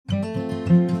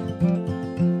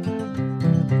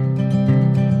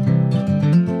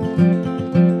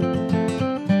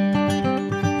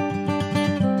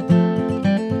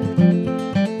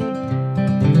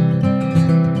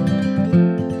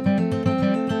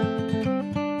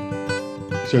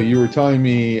So you were telling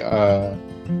me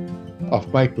off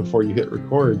mic before you hit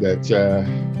record that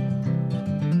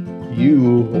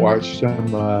you watched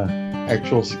some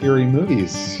actual scary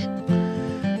movies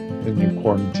in your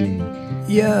quarantine.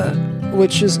 Yeah,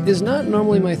 which is not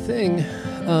normally my thing.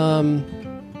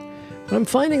 But I'm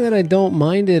finding that I don't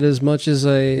mind it as much as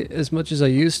I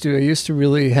used to. I used to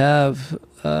really have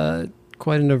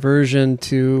quite an aversion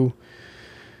to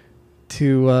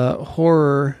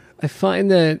horror. I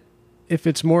find that if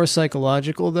it's more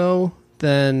psychological, though,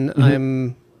 then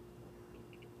I'm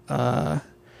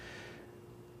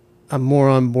more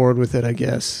on board with it, I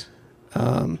guess.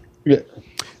 Yeah.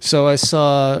 So I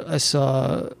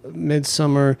saw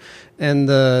Midsummer, and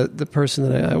the person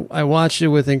that I watched it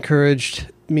with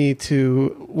encouraged me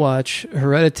to watch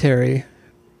Hereditary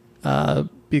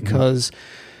because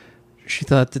she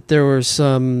thought that there were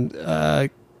some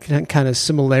kind of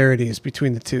similarities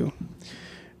between the two.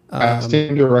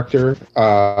 Same director.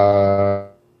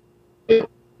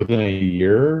 Within a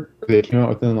year, they came out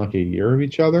within like a year of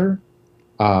each other.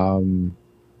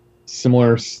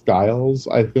 Similar styles,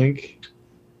 I think.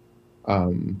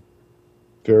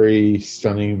 Very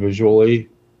stunning visually,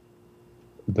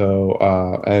 though,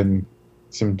 and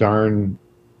some darn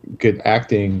good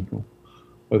acting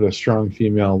with a strong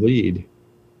female lead,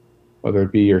 whether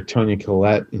it be your Toni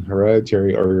Collette in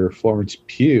Hereditary or your Florence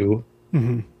Pugh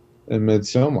in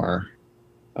Midsommar.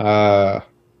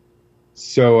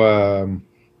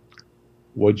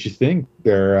 What'd you think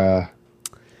there?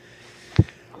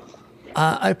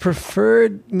 I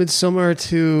preferred Midsommar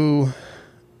to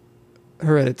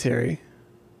Hereditary.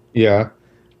 Yeah.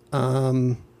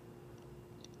 I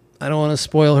don't want to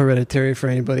spoil Hereditary for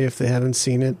anybody if they haven't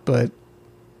seen it, but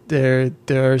there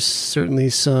are certainly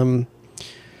some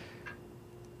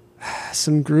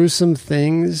gruesome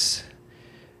things.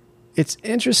 It's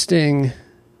interesting.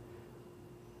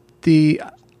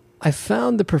 I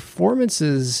found the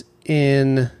performances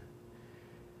in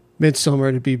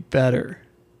Midsommar to be better.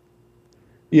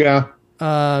 Yeah.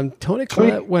 Toni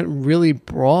Collette went really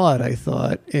broad, I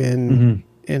thought, in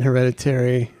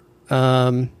Hereditary.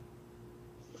 And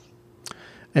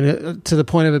to the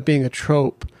point of it being a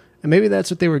trope. And maybe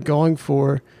that's what they were going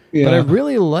for. Yeah. But I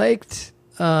really liked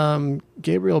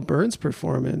Gabriel Byrne's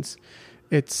performance.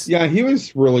 He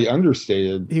was really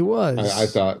understated. He was. I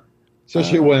thought.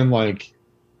 Especially when like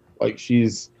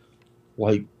she's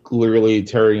like literally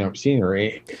tearing up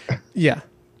scenery. Yeah.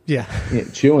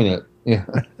 Chewing it. Yeah.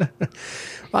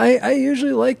 I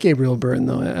usually like Gabriel Byrne,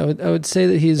 though. I would say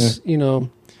that he's he's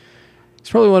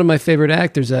probably one of my favorite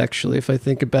actors, actually, if I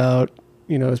think about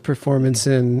his performance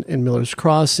in Miller's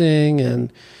Crossing,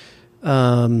 and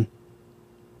I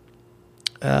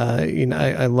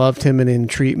loved him in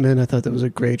Treatment. I thought that was a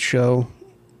great show.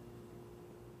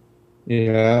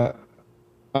 Yeah.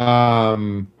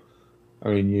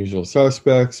 Usual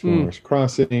Suspects, Miller's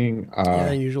Crossing.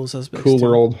 Usual Suspects. Cool too.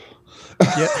 World.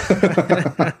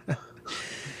 Yeah.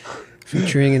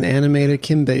 Featuring an animated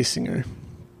Kim Basinger.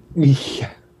 Yeah.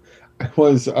 I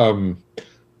was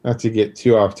not to get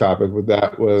too off topic, but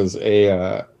that was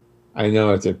I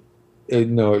know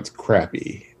it's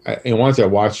crappy. And once I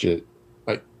watched it,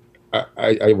 like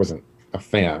I wasn't a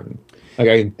fan. Like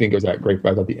I didn't think it was that great,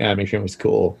 but I thought the animation was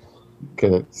cool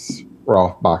because it's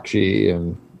Ralph Bakshi,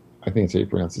 and I think that's how you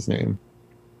pronounce his name.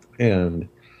 And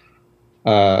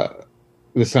the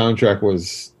soundtrack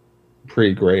was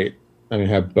pretty great. I mean, it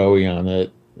had Bowie on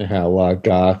it. It had a lot of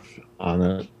goth on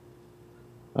it.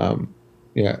 And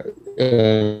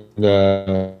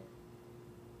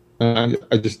I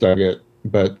just dug it,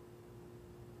 but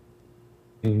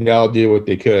they'll do what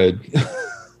they could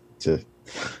to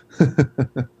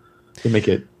make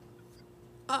it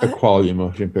a quality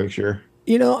motion picture.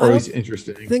 I don't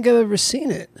interesting. think I've ever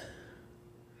seen it.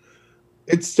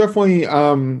 It's definitely.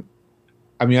 I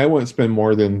wouldn't spend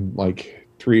more than like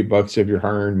 $3 of your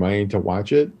hard-earned money to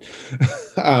watch it.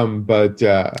 But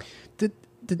did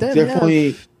that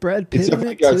definitely have Brad Pitt? It's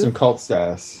definitely got some cult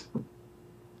status.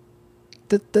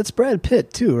 That's Brad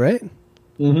Pitt too, right?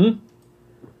 Mm-hmm.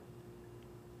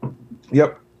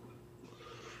 Yep.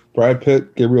 Brad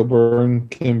Pitt, Gabriel Byrne,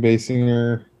 Kim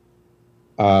Basinger,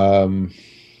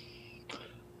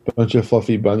 bunch of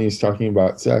fluffy bunnies talking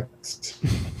about sex.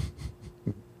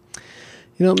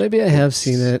 Maybe I have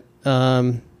seen it.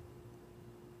 I'm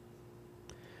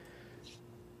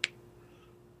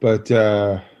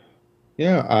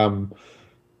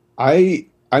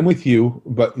with you,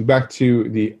 but back to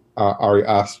the Ari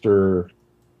Aster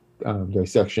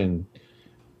dissection.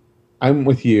 I'm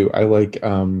with you. I like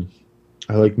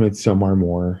Midsommar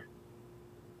more.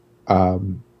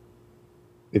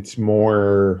 It's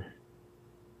more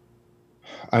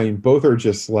I mean, both are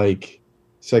just like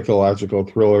psychological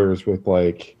thrillers with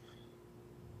like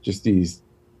just these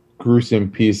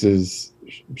gruesome pieces,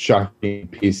 shocking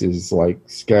pieces, like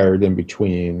scattered in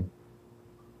between.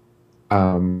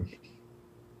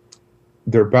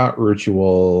 They're about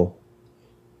ritual,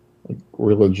 like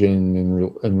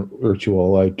religion and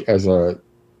ritual, I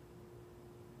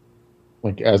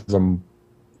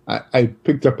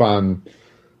picked up on.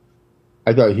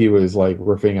 I thought he was like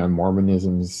riffing on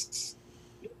Mormonism's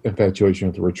infatuation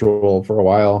with ritual for a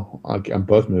while, like on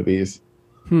both movies.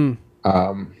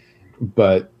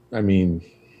 But I mean,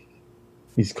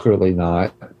 he's clearly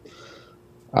not.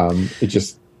 It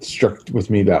just struck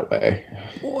with me that way.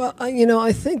 Well,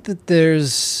 I think that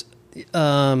there's,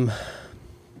 I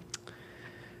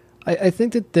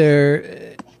think that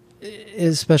there,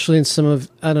 especially in some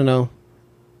of, I don't know,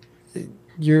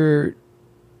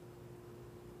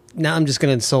 now I'm just going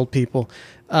to insult people.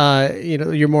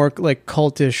 You're more like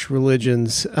cultish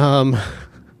religions.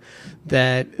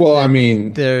 That well, I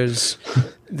mean, there's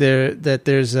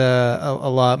a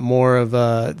lot more of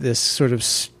this sort of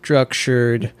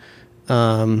structured,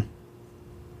 I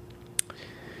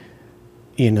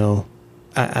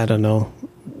don't know,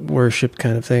 worship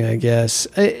kind of thing, I guess.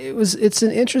 It's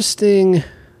an interesting,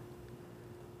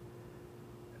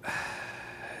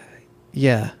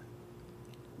 yeah.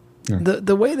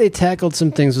 The way they tackled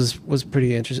some things was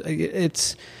pretty interesting.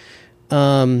 It's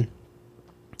the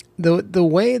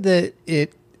way that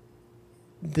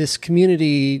this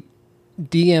community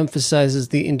de-emphasizes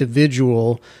the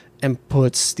individual and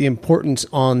puts the importance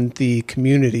on the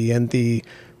community and the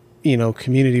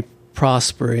community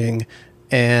prospering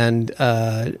and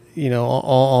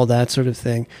all that sort of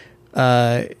thing.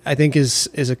 I think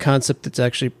is a concept that's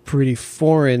actually pretty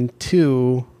foreign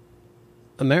to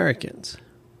Americans.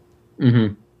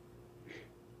 Mm-hmm.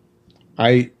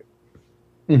 I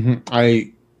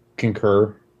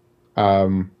concur.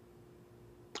 And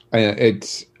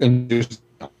it's just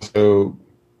also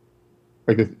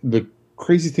like the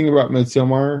crazy thing about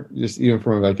Midsommar, just even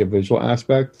from like a visual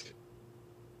aspect,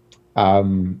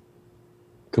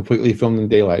 completely filmed in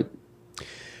daylight.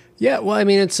 Yeah, well, I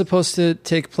mean, it's supposed to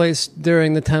take place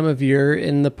during the time of year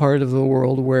in the part of the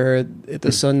world where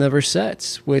the sun never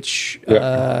sets, which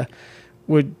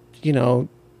would,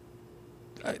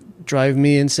 drive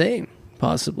me insane,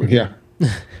 possibly. Yeah.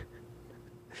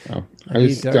 I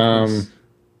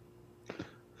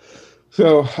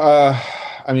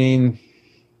mean,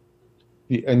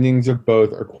 the endings of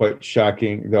both are quite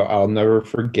shocking, though I'll never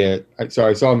forget. So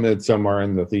I saw Midsommar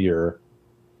in the theater,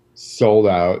 sold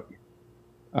out.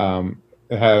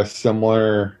 It had a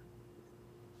similar.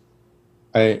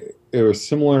 It was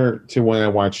similar to when I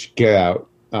watched Get Out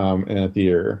in a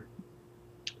theater,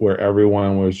 where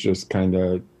everyone was just kind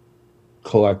of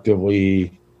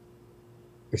collectively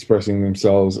expressing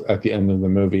themselves at the end of the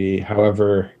movie.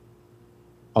 However,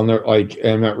 I'm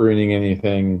not ruining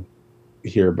anything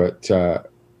here, but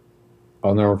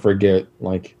I'll never forget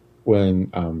like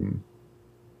when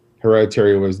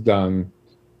Hereditary was done.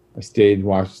 I stayed,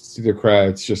 watched the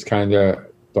credits, just kind of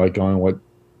like going, what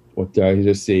did I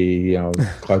just see?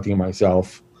 Collecting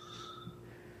myself.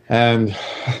 And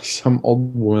some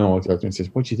old woman walked up to me and says,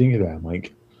 "What'd you think of that?" I'm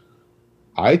like,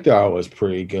 "I thought it was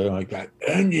pretty good. Like, that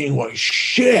ending was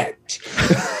shit."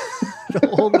 The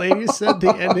old lady said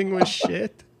the ending was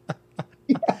shit.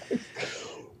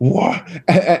 What?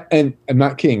 And I'm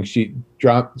not kidding. She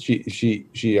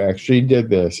actually did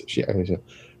this. She actually said,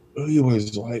 "It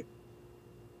was like,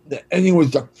 the ending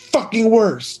was the fucking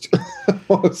worst." I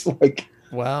was like,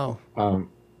 wow.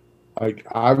 Like,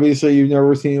 obviously you've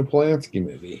never seen a Polanski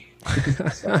movie.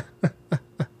 So.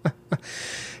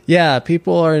 Yeah,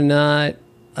 people are not.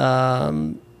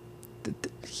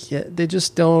 They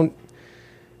just don't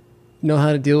know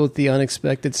how to deal with the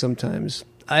unexpected sometimes.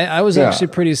 I was actually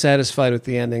pretty satisfied with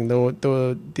the ending. The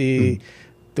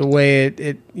way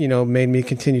it made me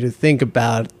continue to think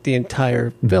about the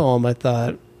entire film, I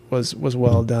thought was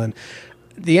well done.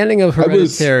 The ending of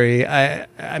Hereditary,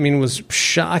 I mean, was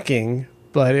shocking,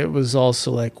 but it was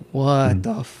also like, what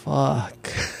the fuck?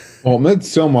 Well,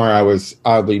 Midsommar, I was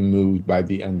oddly moved by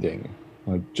the ending.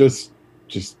 Like,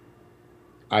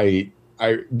 I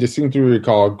distinctly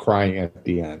recall crying at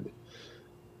the end,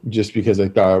 just because I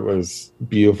thought it was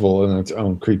beautiful in its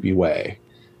own creepy way.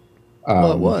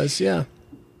 Well, it was, yeah.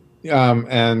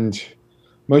 And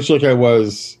much like I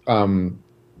was in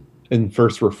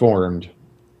First Reformed,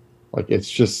 like,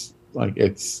 it's just like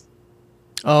it's.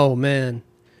 Oh man.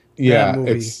 Yeah,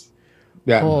 it's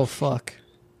that. Oh fuck!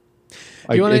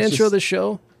 Like, you want to intro the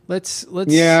show? Let's.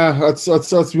 Yeah, let's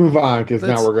move on, because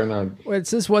now we're gonna. It's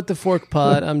this What the Fork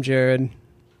Pod. I'm Jared.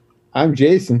 I'm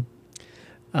Jason.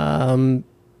 Can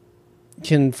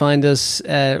find us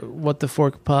at What the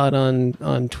Fork Pod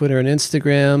on Twitter and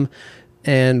Instagram,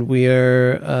 and we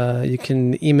are you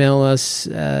can email us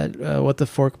at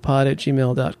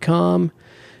whattheforkpod@gmail.com,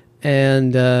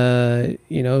 and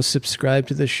subscribe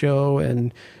to the show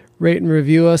and rate and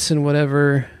review us in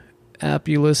whatever app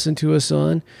you listen to us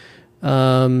on.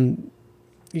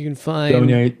 You can find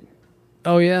Donate.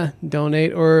 Oh yeah,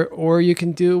 donate, or you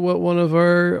can do what one of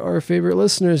our favorite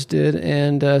listeners did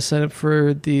and sign up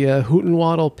for the Hoot and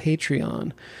Waddle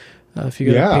Patreon. If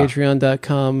you go to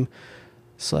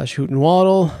patreon.com/Hoot and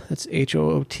Waddle, that's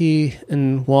HOOT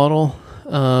and Waddle,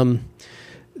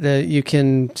 that you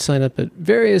can sign up at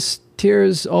various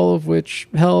tiers, all of which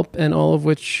help and all of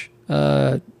which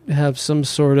have some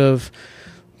sort of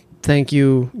thank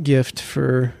you gift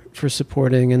for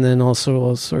supporting, and then also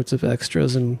all sorts of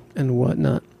extras and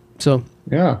whatnot. So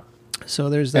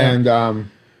there's that.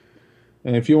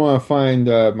 And if you want to find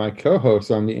my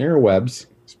co-host on the interwebs,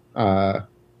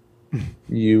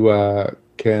 you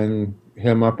can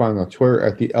hit him up on the Twitter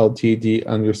at the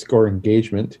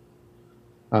LTD_engagement.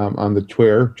 On the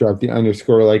Twitter, drop the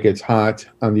underscore like it's hot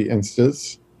on the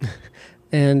Instas.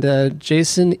 And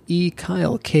Jason E.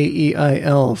 Kyle,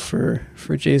 Keil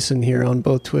for Jason here on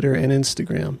both Twitter and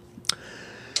Instagram.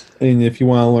 And if you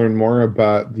want to learn more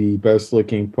about the best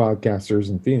looking podcasters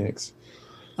in Phoenix.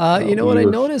 You know what? I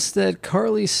noticed that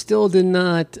Carly still did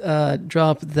not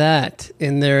drop that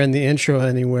in there in the intro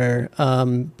anywhere.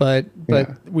 But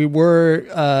we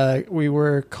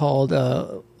were called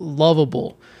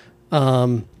Lovable,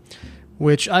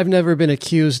 which I've never been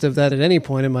accused of that at any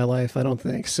point in my life. I don't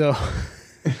think so.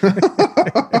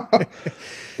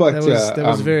 But that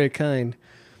was very kind.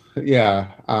 Yeah.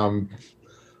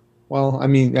 Well, I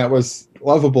mean, that was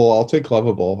lovable. I'll take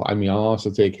lovable. I mean, I'll also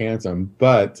take handsome.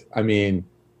 But I mean,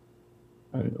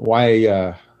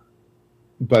 why?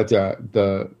 But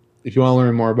if you want to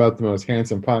learn more about the most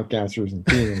handsome podcasters in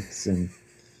Phoenix and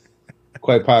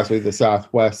quite possibly the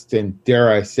Southwest, and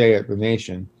dare I say it, the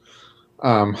nation,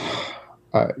 you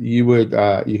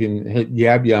can hit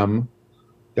yabyum.com,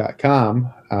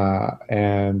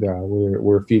 and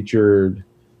we're featured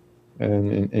in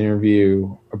an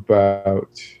interview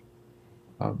about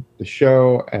the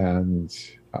show and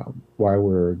why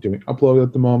we're doing upload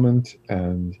at the moment,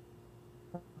 and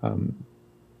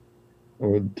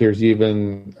there's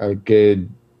even a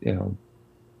good,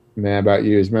 Man About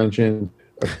You is mentioned,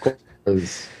 of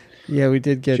course. Yeah, we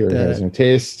did get sure that. Has no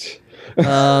taste.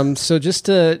 So just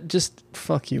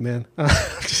fuck you, man.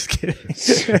 Just kidding.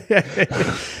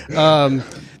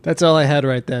 That's all I had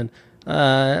right then.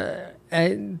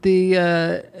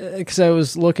 Because I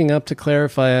was looking up to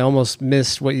clarify, I almost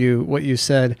missed what you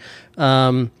said.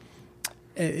 It's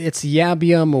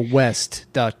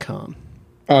yabyumwest.com.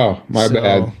 Oh, my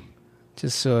bad.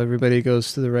 Just so everybody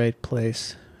goes to the right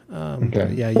place.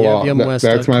 Okay. Yeah, well, yabyumwest.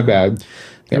 That's my bad.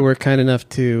 They were kind enough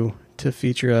to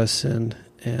feature us, and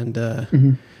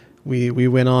we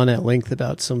went on at length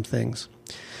about some things.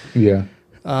 Yeah.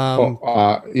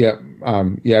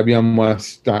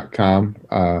 Yabyumwest.com.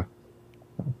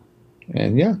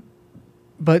 And yeah.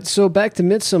 But so back to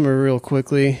Midsommar real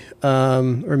quickly,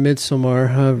 or Midsommar,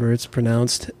 however it's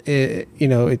pronounced.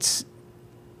 It's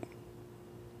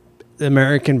the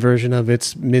American version of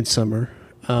it's Midsummer,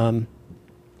 or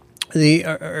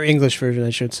English version, I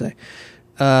should say.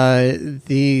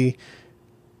 The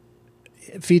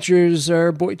features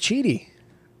our boy Chidi.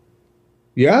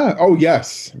 Yeah. Oh,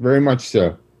 yes. Very much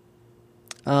so.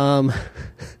 And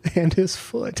his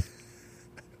foot.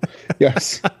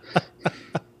 Yes.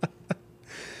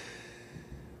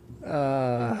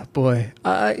 Boy.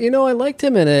 I liked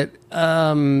him in it.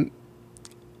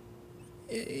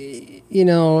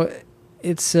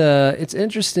 It's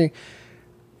interesting.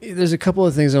 There's a couple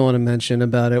of things I want to mention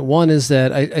about it. One is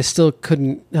that I still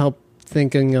couldn't help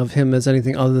thinking of him as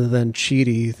anything other than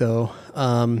Chidi, though.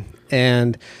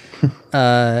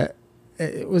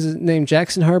 Was his name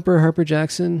Jackson Harper? Harper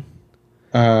Jackson?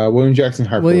 William Jackson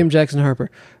Harper. William Jackson Harper.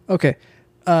 Okay.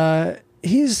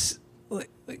 He's like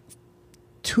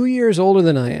 2 years older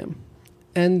than I am,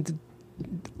 and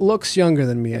looks younger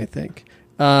than me, I think.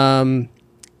 And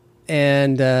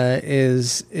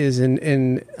is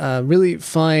in really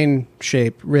fine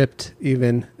shape, ripped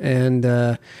even, and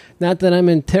not that I'm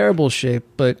in terrible shape,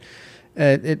 but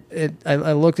I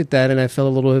looked at that and I felt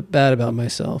a little bit bad about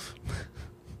myself.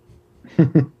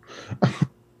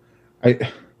 I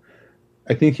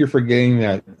think you're forgetting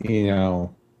that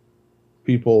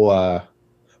people.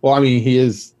 Well, I mean, he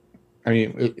is. I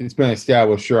mean, it's been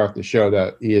established throughout the show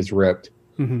that he is ripped.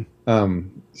 Mm-hmm.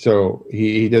 So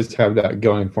he does have that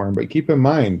going for him. But keep in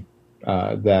mind,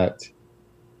 that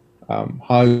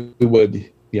Hollywood,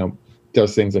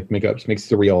 does things like makes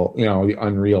the real, the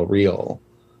unreal real.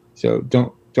 So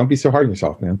don't be so hard on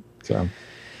yourself, man. So,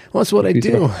 well, it's what I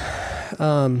do.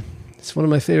 It's one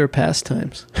of my favorite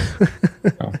pastimes.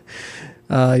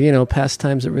 Oh.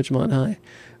 Pastimes at Ridgemont High.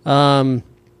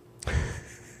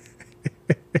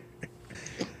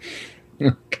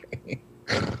 Okay.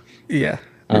 Yeah,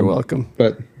 you're welcome.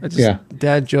 But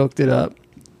Dad joked it up.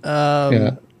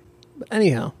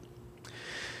 Anyhow,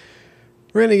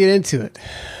 we're gonna get into it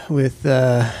with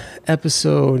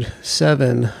episode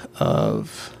 7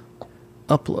 of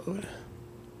Upload.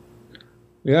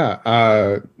 Yeah,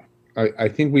 I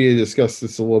think we discussed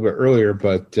this a little bit earlier,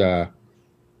 but there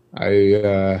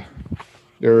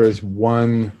is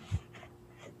one.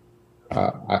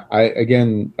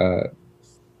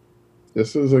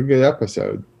 This is a good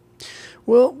episode.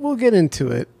 Well, we'll get into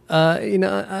it. I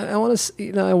want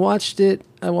to. I watched it.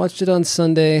 I watched it on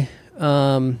Sunday.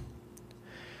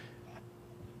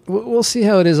 We'll see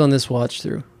how it is on this watch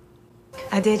through.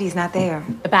 I did. He's not there.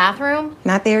 The bathroom?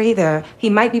 Not there either. He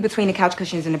might be between the couch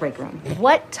cushions in the break room.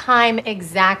 What time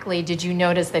exactly did you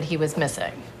notice that he was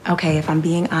missing? Okay, if I'm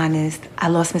being honest, I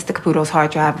lost Mr. Caputo's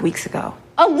hard drive weeks ago.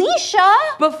 Alicia!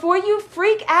 Before you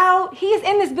freak out, he is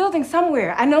in this building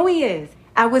somewhere. I know he is.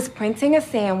 I was printing a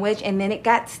sandwich, and then it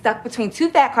got stuck between 2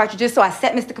 fat cartridges, so I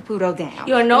set Mr. Caputo down.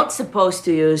 You're not supposed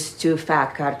to use 2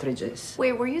 fat cartridges.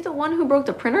 Wait, were you the one who broke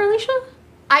the printer, Alicia?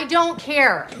 I don't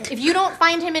care. If you don't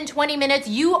find him in 20 minutes,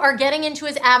 you are getting into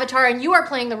his avatar and you are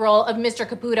playing the role of Mr.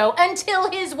 Caputo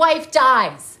until his wife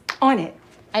dies. On it.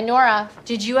 And Nora,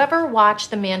 did you ever watch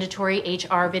the mandatory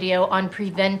HR video on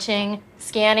preventing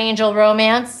Scan Angel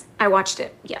romance? I watched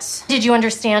it, yes. Did you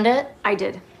understand it? I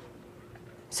did.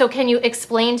 So can you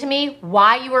explain to me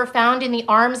why you were found in the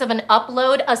arms of an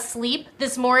Upload asleep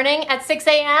this morning at 6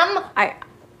 a.m.?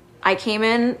 I came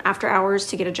in after hours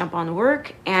to get a jump on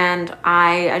work, and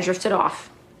I drifted off.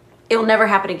 It'll never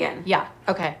happen again. Yeah,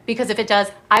 okay. Because if it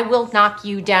does, I will knock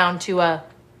you down to a...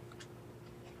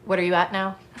 What are you at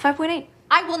now? 5.8.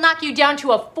 I will knock you down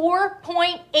to a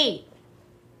 4.8.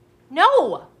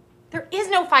 No, there is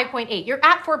no 5.8. You're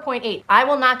at 4.8. I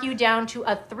will knock you down to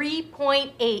a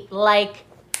 3.8 like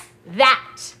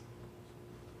that.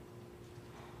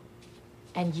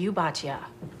 And you, Batya,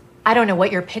 I don't know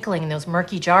what you're pickling in those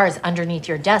murky jars underneath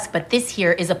your desk, but this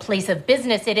here is a place of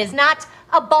business. It is not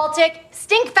a Baltic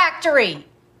stink factory.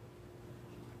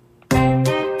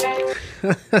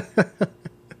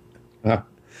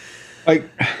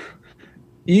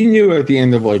 You knew at the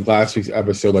end of last week's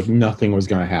episode, nothing was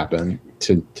going to happen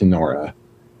to Nora.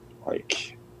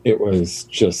 It was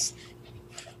just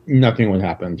nothing would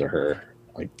happen to her.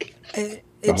 The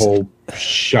whole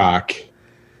shock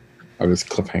of this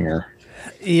cliffhanger.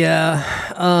 Yeah,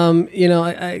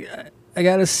 I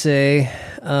gotta say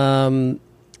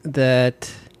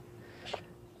that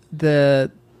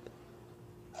the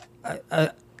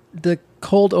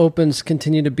cold opens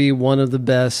continue to be one of the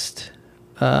best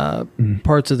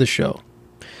parts of the show.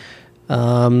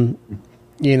 I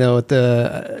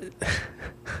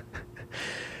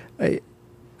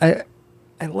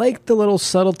like the little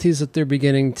subtleties that they're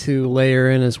beginning to layer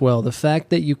in as well. The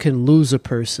fact that you can lose a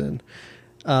person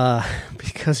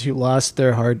because you lost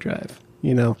their hard drive,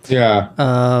 Yeah.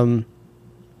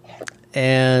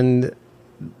 And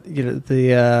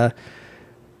the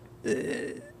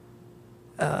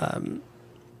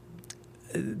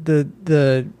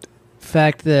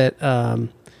fact that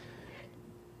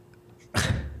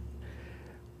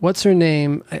what's her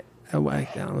name? I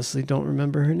honestly don't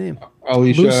remember her name.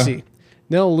 Alicia. Lucy.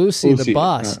 No, Lucy, the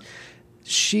boss.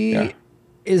 She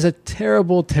is a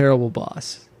terrible, terrible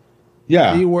boss.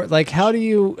 Yeah. How do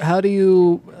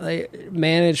you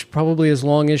manage probably as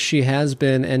long as she has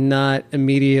been and not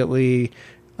immediately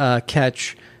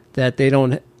catch that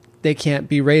they can't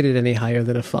be rated any higher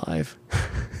than a 5?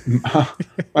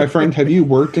 My friend, have you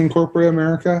worked in corporate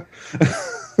America?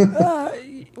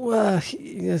 Well,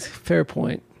 yes, fair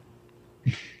point.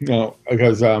 No,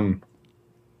 because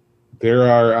there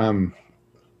are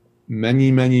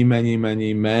many, many, many,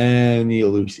 many, many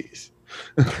Lucys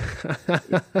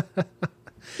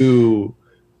who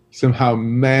somehow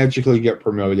magically get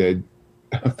promoted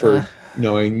for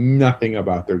knowing nothing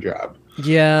about their job.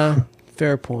 Yeah,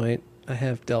 fair point. I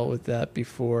have dealt with that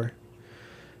before.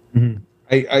 Mm-hmm.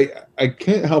 I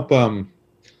can't help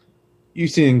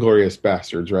you've seen Inglourious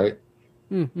Bastards, right?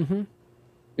 Mm-hmm.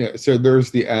 Yeah, so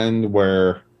there's the end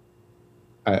where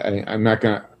I'm not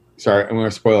gonna. Sorry, I'm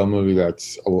gonna spoil a movie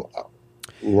that's 11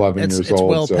 years old. It's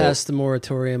well so, past the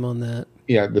moratorium on that.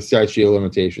 Yeah, the statute of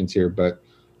limitations here, but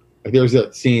there's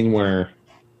that scene where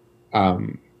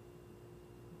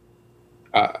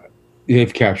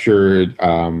they've captured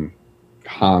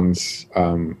Hans,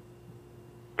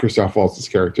 Christoph Waltz's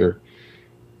character,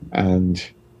 and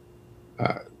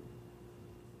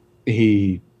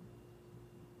he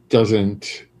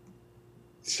doesn't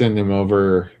send him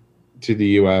over to the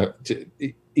U.S.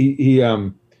 He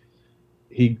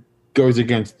goes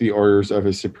against the orders of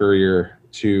his superior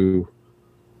to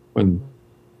when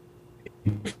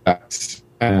he facts,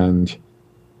 and he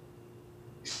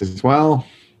says, "Well,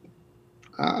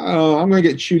 I'm going to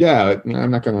get chewed out.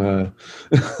 I'm not going to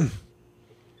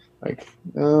I'm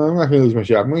not going to lose my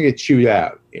job. I'm going to get chewed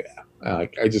out." Yeah,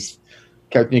 I just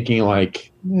kept thinking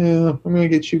yeah, I'm going to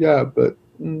get chewed out, but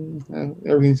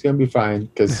everything's going to be fine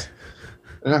because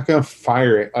they're not going to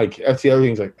fire it. That's the other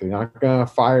thing. They're not going to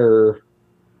fire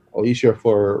Alicia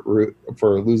for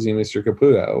losing Mr.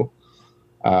 Caputo,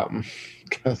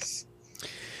 because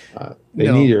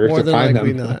they need her more to find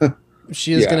them. Not.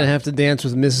 She is going to have to dance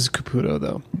with Mrs. Caputo,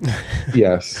 though.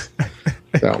 Yes.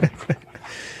 So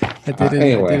I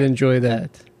did enjoy that.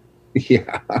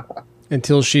 Yeah.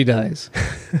 Until she dies.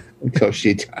 Until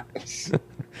she dies.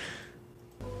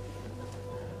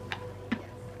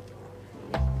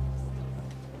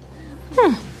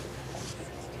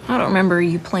 I don't remember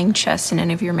you playing chess in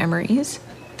any of your memories.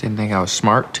 Didn't think I was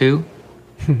smart, too?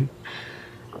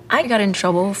 I got in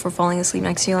trouble for falling asleep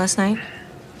next to you last night.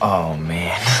 Oh,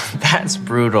 man. That's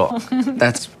brutal.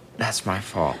 That's my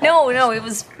fault. No, it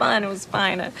was fun. It was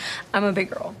fine. I'm a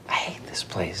big girl. I hate this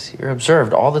place. You're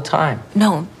observed all the time.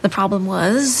 No, the problem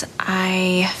was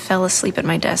I fell asleep at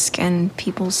my desk and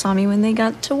people saw me when they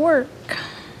got to work.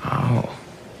 Oh.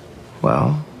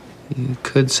 Well, you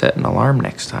could set an alarm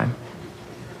next time.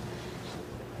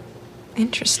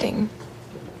 Interesting.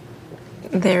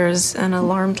 There's an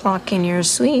alarm clock in your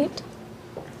suite.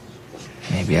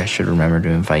 Maybe I should remember to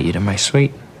invite you to my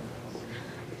suite.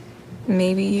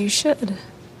 Maybe you should.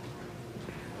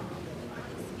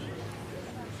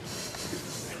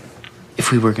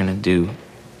 If we were going to do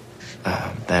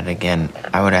that again,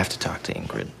 I would have to talk to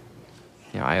Ingrid.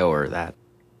 I owe her that.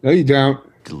 No, you don't.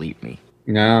 Delete me.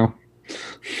 No.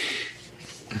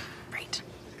 Right.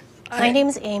 My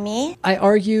name's Amy. I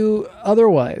argue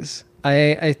otherwise.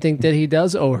 I think that he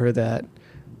does owe her that.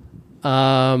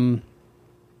 I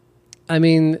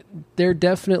mean, they're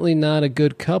definitely not a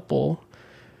good couple.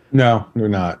 No, they're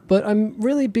not. But I'm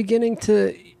really beginning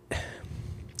to...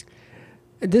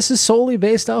 This is solely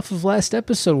based off of last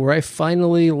episode where I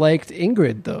finally liked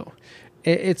Ingrid, though.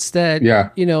 It's that,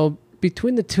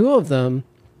 between the two of them,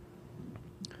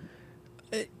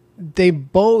 they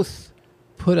both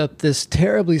put up this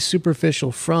terribly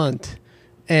superficial front,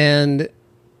 and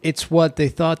it's what they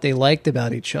thought they liked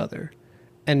about each other.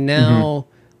 And now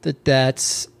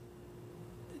that's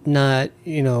not,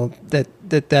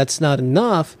 that's not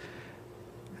enough.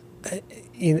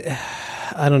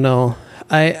 I don't know.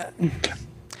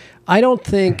 I don't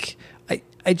think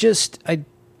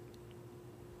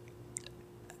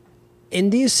in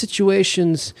these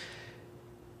situations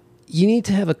you need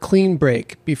to have a clean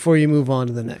break before you move on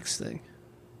to the next thing.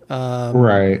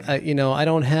 Right. I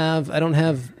don't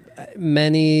have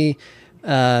many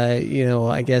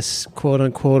I guess quote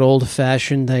unquote old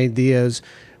fashioned ideas,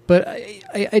 but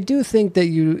I do think that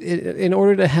in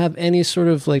order to have any sort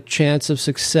of chance of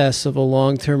success of a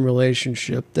long-term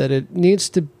relationship, that it needs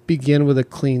to begin with a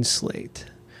clean slate.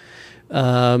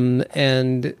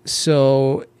 And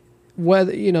so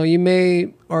whether, you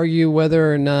may argue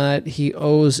whether or not he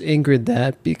owes Ingrid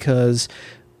that because,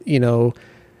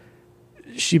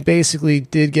 she basically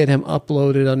did get him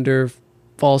uploaded under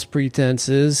false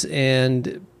pretenses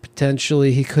and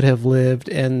potentially he could have lived,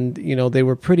 and they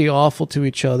were pretty awful to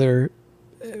each other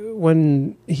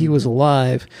when he was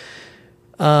alive.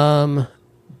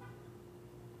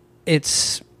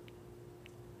 It's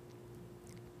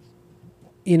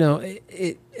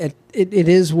it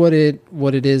is what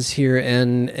it is here,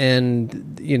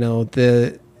 and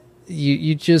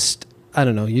you just, I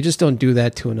don't know, you just don't do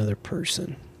that to another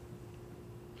person.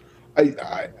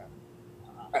 I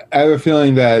have a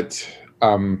feeling that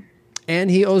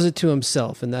and he owes it to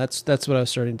himself, and that's what I was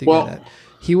starting to get at.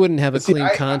 He wouldn't have a clean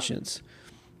conscience.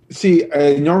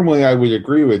 Normally I would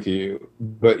agree with you,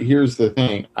 but here's the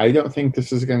thing. I don't think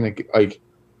this is going to,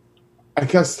 I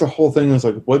guess the whole thing is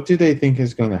what do they think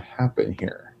is going to happen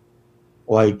here?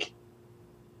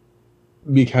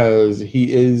 Because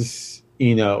he is,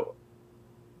 a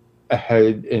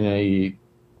head in a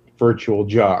virtual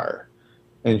jar,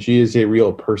 and she is a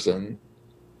real person.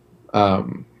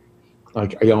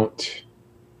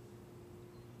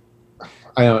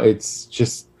 It's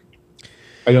just,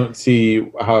 I don't see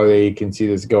how they can see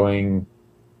this going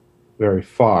very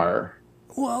far.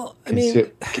 Well, I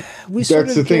mean, we that's sort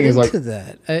of the thing, get is into like,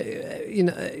 that.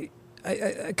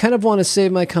 I kind of want to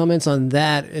save my comments on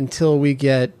that until we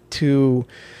get to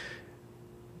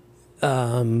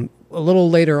a little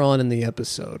later on in the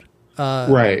episode.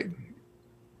 Right.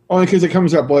 Only because it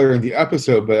comes up later in the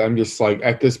episode, but I'm just like,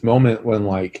 at this moment when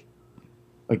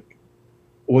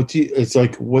what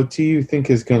do you think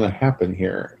is going to happen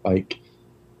here? Like,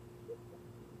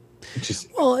 just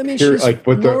well, I mean, here, she's like,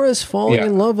 with Nora's falling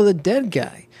in love with a dead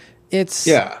guy. It's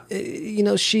she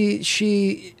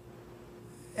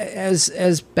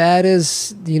as bad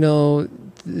as the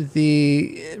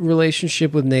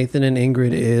relationship with Nathan and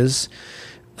Ingrid is,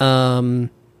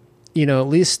 at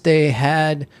least they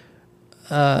had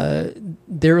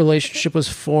their relationship was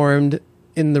formed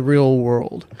in the real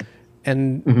world.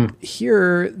 And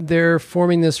here they're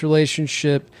forming this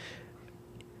relationship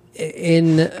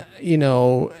in,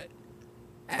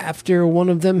 after one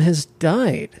of them has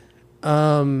died.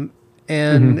 When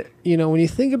you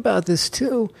think about this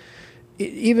too,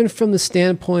 even from the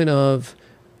standpoint of,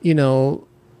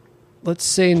 let's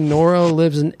say Nora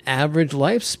lives an average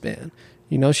lifespan.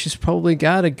 She's probably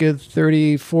got a good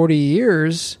 30, 40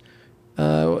 years.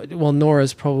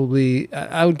 Nora's probably,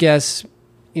 I would guess,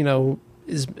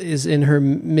 is in her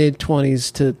mid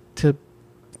 20s to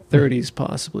 30s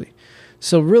possibly.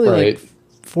 So really like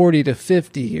 40 to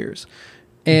 50 years.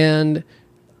 And,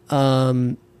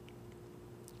 what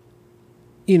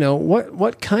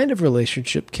kind of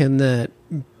relationship can that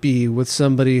be with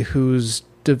somebody whose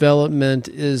development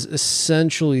is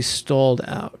essentially stalled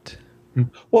out?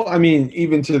 Well, I mean,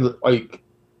 even to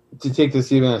take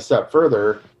this even a step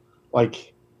further,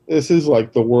 like, this is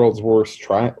like the world's worst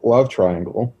love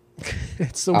triangle.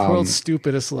 It's the world's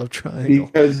stupidest love triangle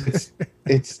because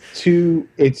it's two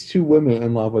women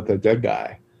in love with a dead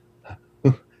guy,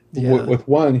 with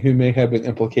one who may have been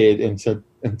implicated in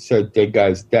said dead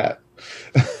guy's death.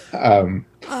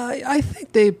 I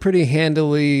think they pretty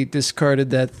handily discarded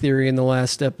that theory in the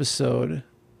last episode.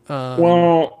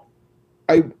 Well,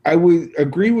 I would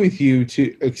agree with you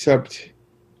except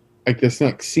like this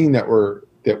next scene that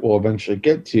we'll eventually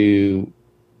get to.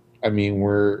 I mean,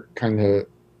 we're kind of,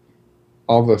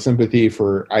 all the sympathy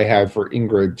I have for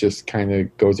Ingrid just kind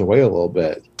of goes away a little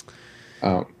bit.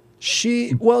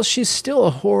 She's still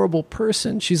a horrible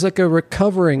person. She's like a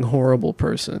recovering horrible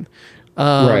person.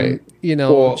 Right.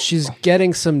 She's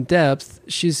getting some depth.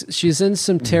 She's in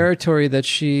some territory that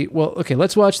okay,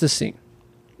 let's watch the scene.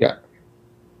 Yeah.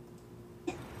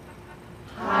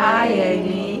 Hi,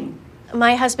 Amy.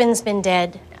 My husband's been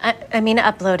dead.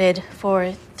 Uploaded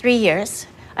for 3 years.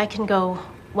 I can go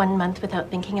 1 month without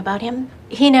thinking about him.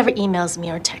 He never emails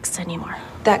me or texts anymore.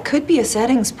 That could be a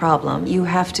settings problem. You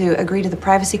have to agree to the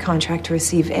privacy contract to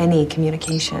receive any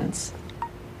communications.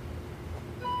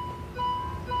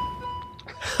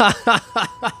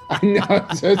 I know,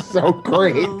 it's so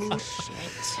great. Oh,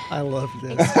 shit. I love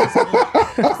this.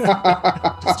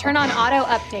 Just turn on auto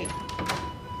update.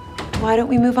 Why don't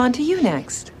we move on to you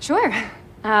next? Sure.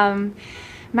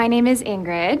 My name is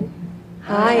Ingrid.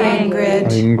 Hi, Ingrid. Hi,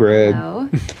 Ingrid. Hello.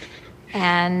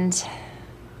 And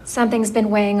something's been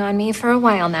weighing on me for a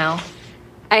while now.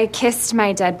 I kissed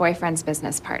my dead boyfriend's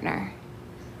business partner.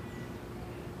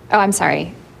 Oh, I'm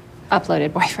sorry.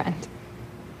 Uploaded boyfriend.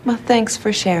 Well, thanks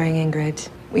for sharing, Ingrid.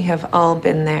 We have all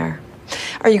been there.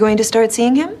 Are you going to start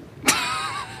seeing him?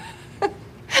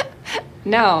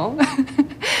 No.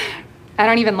 I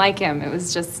don't even like him. It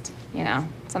was just,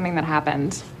 something that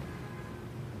happened.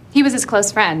 He was his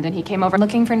close friend, and he came over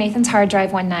looking for Nathan's hard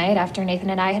drive one night after Nathan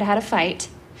and I had a fight.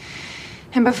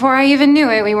 And before I even knew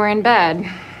it, we were in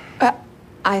bed.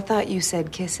 I thought you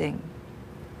said kissing.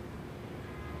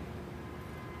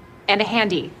 And a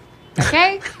handy.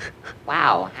 Okay?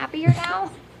 Wow. Happier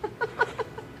now?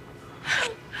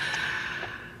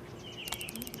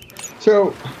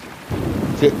 So,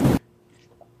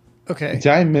 okay. Did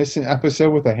I miss an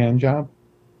episode with a hand job?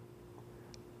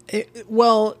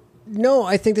 No,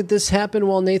 I think that this happened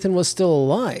while Nathan was still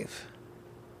alive.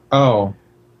 Oh.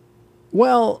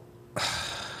 Well,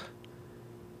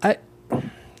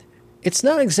 it's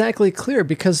not exactly clear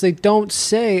because they don't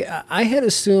say. I had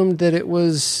assumed that it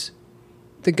was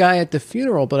the guy at the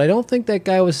funeral, but I don't think that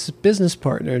guy was his business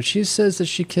partner. And she says that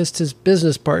she kissed his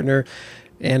business partner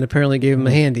and apparently gave him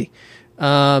a handy.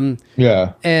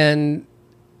 Yeah. And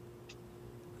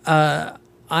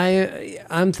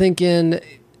I'm thinking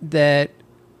that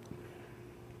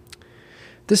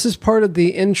this is part of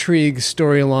the intrigue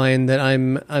storyline that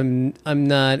I'm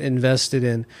not invested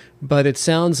in, but it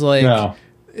sounds like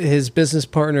his business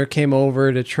partner came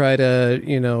over to try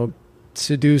to,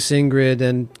 seduce Ingrid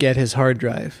and get his hard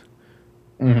drive.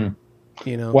 Mm-hmm.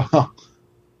 You know. Well,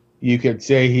 you could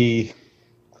say he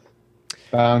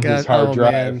found his hard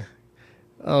drive. Man.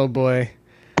 Oh boy.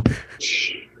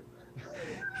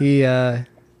 He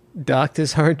docked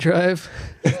his hard drive.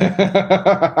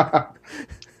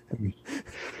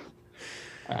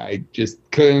 I just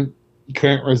couldn't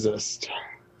resist.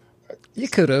 You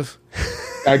could have.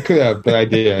 I could have, but I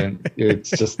didn't. It's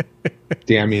just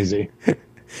damn easy.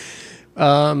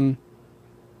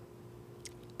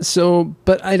 So,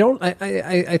 but I don't.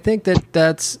 I think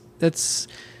that's.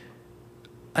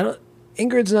 I don't.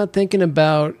 Ingrid's not thinking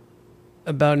about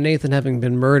Nathan having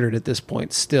been murdered at this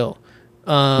point. Still,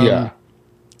 yeah.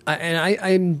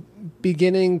 I'm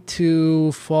beginning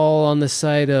to fall on the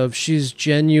side of she's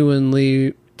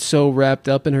genuinely so wrapped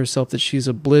up in herself that she's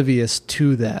oblivious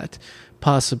to that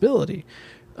possibility.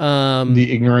 The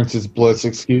ignorance is bliss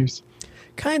excuse.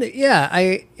 Kind of, yeah.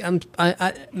 I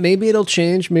maybe it'll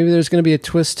change. Maybe there's going to be a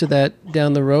twist to that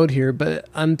down the road here. But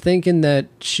I'm thinking that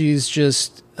she's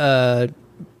just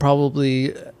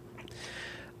probably,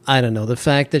 I don't know, the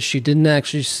fact that she didn't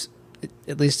actually,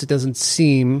 at least it doesn't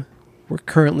seem, we're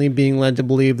currently being led to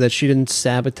believe that she didn't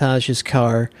sabotage his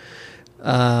car.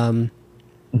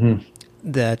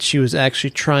 That she was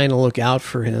actually trying to look out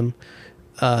for him,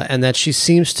 and that she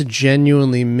seems to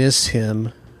genuinely miss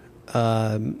him.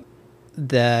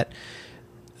 That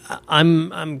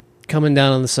I'm coming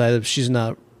down on the side of she's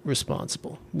not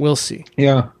responsible. We'll see.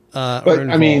 Yeah, but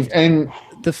I mean, and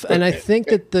I think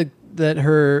that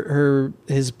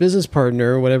his business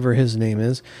partner, whatever his name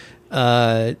is,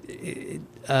 was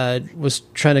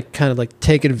trying to kind of like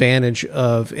take advantage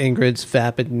of Ingrid's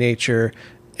vapid nature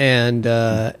and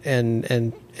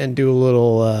do a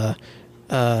little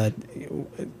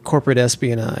corporate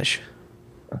espionage.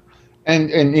 And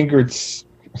Ingrid's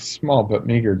small but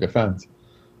meager defense.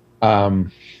 I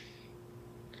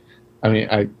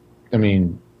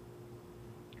mean,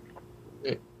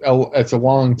 it's a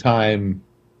long time.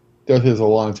 Death is a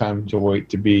long time to wait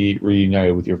to be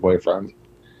reunited with your boyfriend.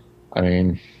 I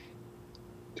mean,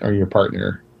 or your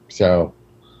partner. So,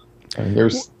 I mean,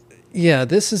 there's. Yeah,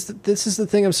 this is the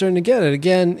thing I'm starting to get at.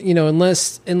 Again,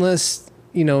 unless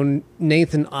Nathan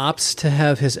opts to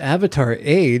have his avatar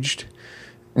aged,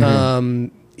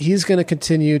 he's going to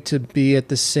continue to be at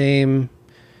the same,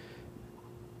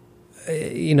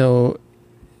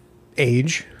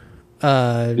 age.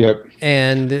 Yep.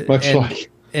 And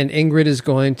Ingrid is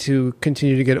going to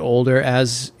continue to get older,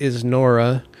 as is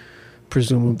Nora,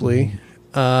 presumably.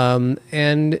 And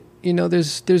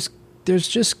there's just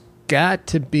got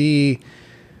to be,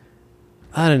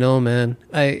 I don't know, man.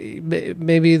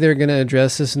 Maybe they're going to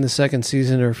address this in the second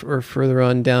season or further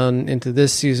on down into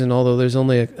this season. Although there's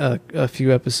only a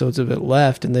few episodes of it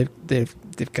left, and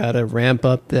they've got to ramp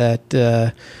up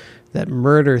that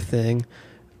murder thing.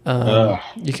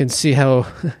 You can see how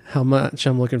much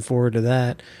I'm looking forward to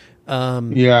that.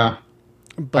 Yeah,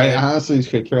 but I honestly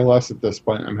could care less at this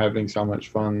point. I'm having so much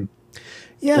fun.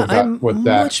 Yeah, I'm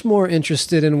much more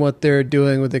interested in what they're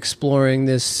doing with exploring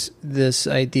this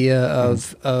idea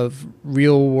of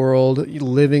real world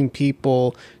living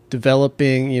people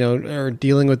developing, or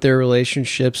dealing with their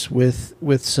relationships with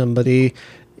somebody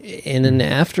in an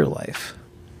afterlife.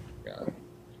 Yeah.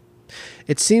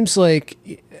 It seems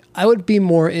like I would be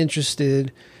more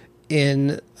interested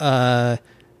in, the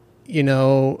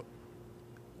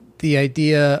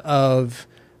idea of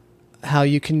how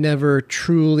you can never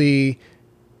truly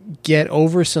get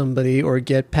over somebody or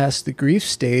get past the grief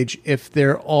stage if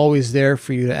they're always there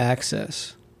for you to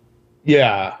access.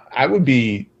 Yeah, I would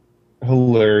be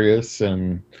hilarious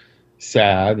and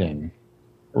sad and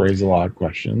raise a lot of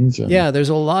questions. Yeah, there's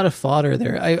a lot of fodder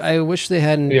there. I wish they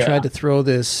hadn't tried to throw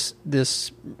this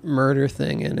murder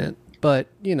thing in it, but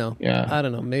I don't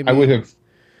know. Maybe I would have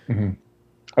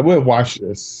watched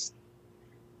this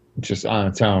just on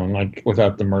its own, like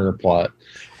without the murder plot.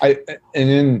 And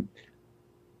then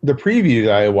the preview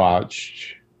that I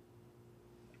watched,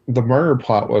 the murder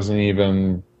plot wasn't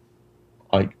even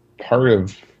like part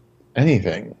of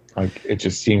anything. Like it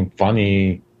just seemed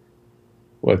funny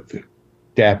with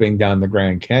dapping down the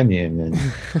Grand Canyon and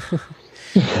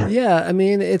yeah, I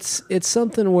mean it's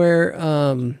something where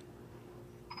I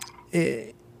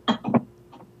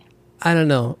don't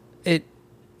know.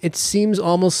 It seems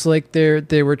almost like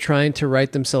they were trying to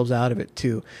write themselves out of it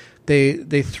too.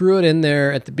 They threw it in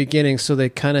there at the beginning, so they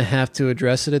kind of have to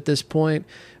address it at this point.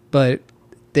 But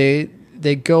they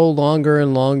go longer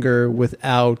and longer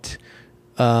without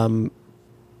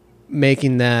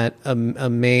making that a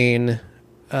main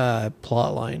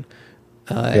plot line.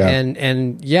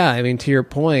 And yeah, I mean, to your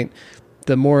point,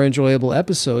 the more enjoyable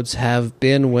episodes have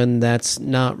been when that's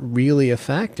not really a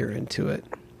factor into it.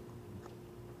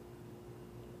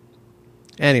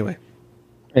 Anyway.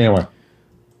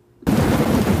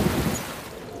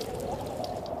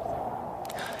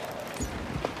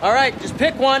 All right, just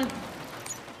pick one.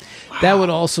 That would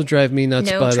also drive me nuts,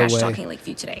 No by the trash way. talking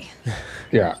Lakeview today.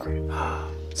 Yeah.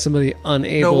 Somebody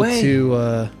unable way.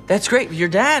 to That's great. Your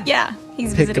dad. Yeah,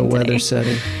 he's pick a visiting weather today.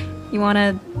 setting. You want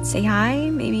to say hi?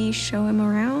 Maybe show him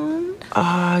around?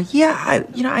 Yeah.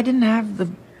 I didn't have the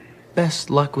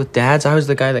best luck with dads. I was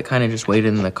the guy that kind of just waited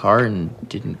in the car and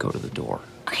didn't go to the door.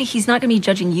 Okay, he's not gonna be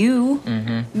judging you.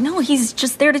 Mm-hmm. No, he's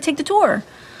just there to take the tour.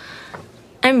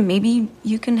 And maybe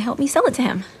you can help me sell it to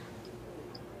him.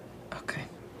 Okay.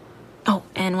 Oh,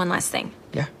 and one last thing.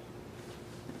 Yeah.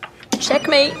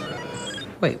 Checkmate.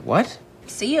 Wait, what?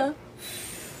 See ya.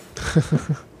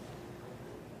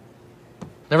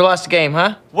 Never lost a game,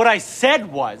 huh? What I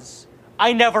said was,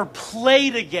 I never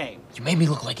played a game. You made me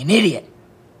look like an idiot.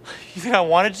 You think I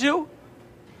wanted to?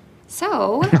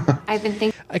 So, I've been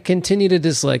thinking. I continue to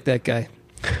dislike that guy.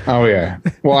 Oh yeah.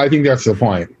 Well, I think that's the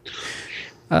point.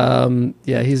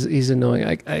 Yeah, he's annoying.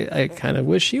 I kind of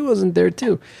wish he wasn't there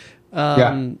too.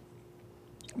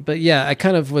 But yeah, I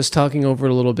kind of was talking over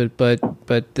it a little bit, but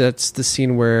that's the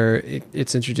scene where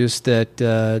it's introduced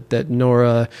that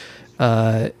Nora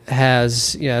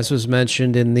has, as was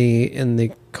mentioned in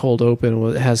the cold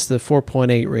open, has the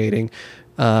 4.8 rating,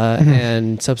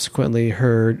 and subsequently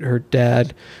her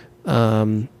dad,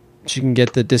 she can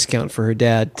get the discount for her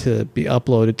dad to be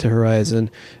uploaded to Horizon,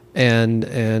 and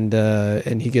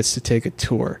he gets to take a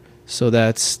tour. So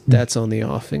that's on the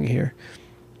offing here.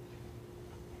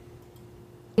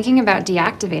 Thinking about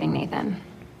deactivating Nathan.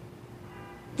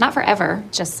 Not forever,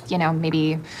 just,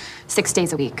 maybe 6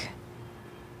 days a week.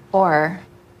 Or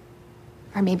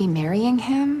maybe marrying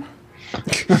him?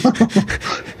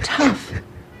 Tough.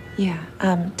 Yeah,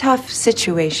 tough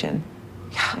situation.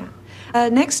 Yeah.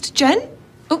 Next, Jen?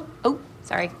 Oh,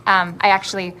 sorry. I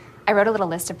wrote a little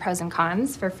list of pros and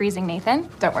cons for freezing Nathan.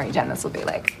 Don't worry, Jen, this will be,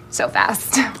 so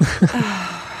fast. Okay.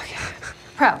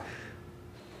 Pro.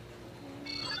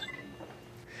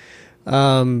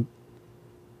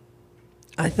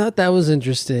 I thought that was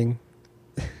interesting.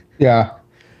 Yeah.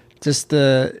 Just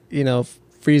the,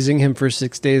 freezing him for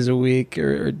 6 days a week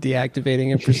or deactivating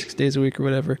him for 6 days a week or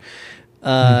whatever.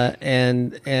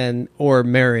 And or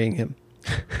marrying him.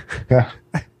 Yeah.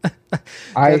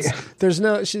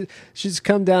 She's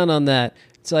come down on that.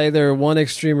 It's either one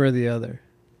extreme or the other.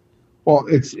 Well,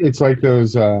 it's like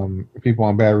those people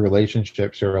in bad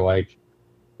relationships who are like,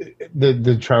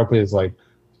 the trope is like,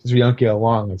 since we don't get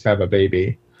along, let's have a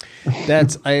baby.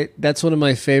 That's one of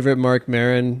my favorite Mark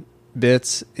Maron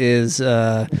bits is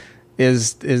having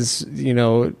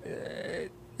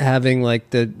like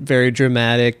the very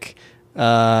dramatic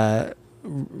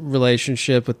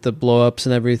relationship with the blow-ups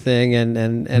and everything,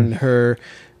 and her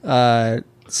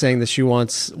saying that she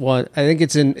wants one. I think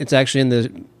it's actually in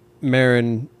the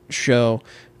Maron show,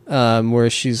 where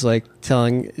she's like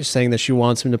saying that she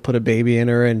wants him to put a baby in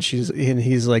her, and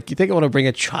he's like, "You think I want to bring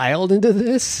a child into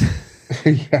this?"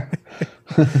 Yeah.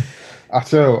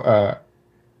 Also,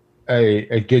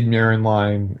 a good Maron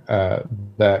line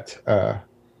that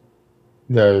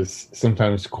there's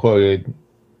sometimes quoted,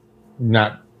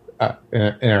 not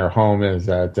in our home, is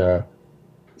that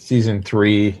season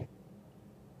 3,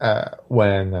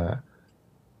 when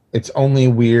it's only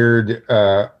weird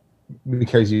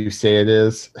because you say it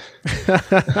is.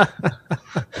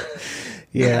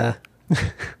 Yeah.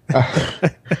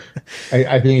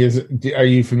 I think are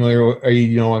you familiar?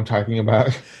 You know what I'm talking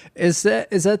about? Is that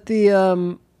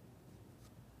the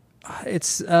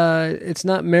it's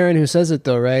not Maron who says it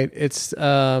though, right? It's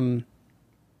no,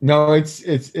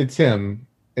 it's him.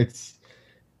 It's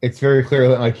very clear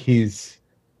that like he's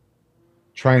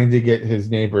trying to get his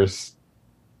neighbors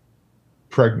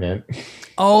pregnant.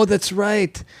 Oh, that's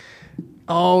right.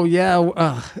 Oh yeah,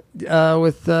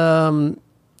 with Cameron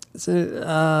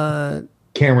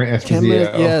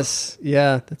Esposito. Yes,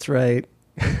 yeah, that's right.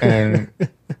 And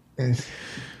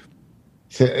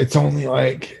it's only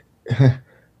like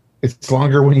it's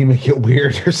longer when you make it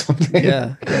weird or something.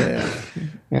 Yeah.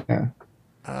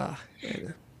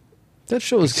 That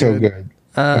show was so good.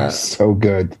 So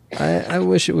good. I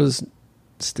wish it was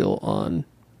still on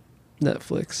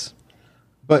Netflix.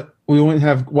 But we wouldn't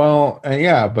have. Well,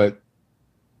 but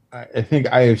I think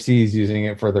IFC is using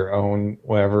it for their own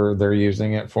whatever they're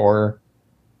using it for.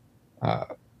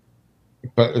 But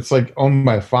it's like owned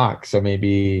by Fox, so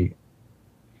maybe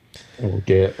we'll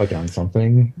get like on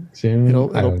something soon.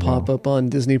 It'll pop up on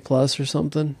Disney Plus or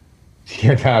something.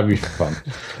 Yeah, that'd be fun.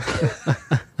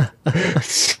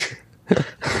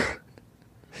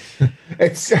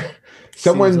 It's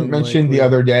someone mentioned the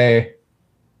other day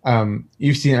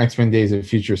You've seen X-Men: Days of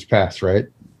Futures Past, right?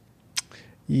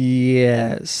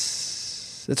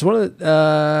 Yes, it's one of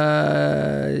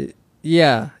the.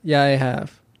 Yeah, I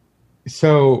have.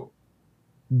 So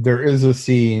there is a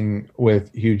scene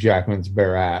with Hugh Jackman's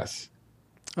bare ass.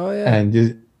 Oh yeah,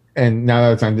 and now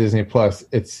that it's on Disney Plus,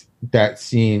 that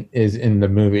scene is in the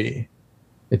movie.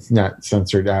 It's not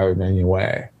censored out in any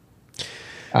way.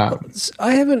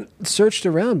 I haven't searched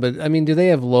around, but I mean, do they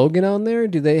have Logan on there?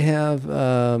 Do they have?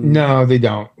 No, they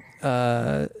don't.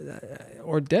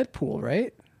 Or Deadpool,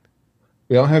 right?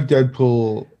 They don't have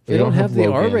Deadpool. They don't have the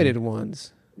Logan. R-rated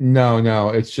ones. No,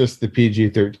 it's just the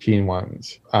PG-13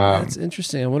 ones. That's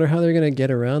interesting. I wonder how they're going to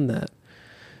get around that.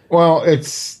 Well,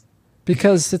 it's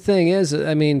because the thing is,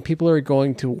 I mean, people are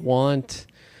going to want.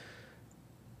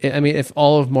 I mean, if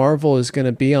all of Marvel is going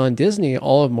to be on Disney,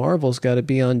 all of Marvel's got to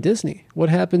be on Disney. What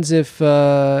happens if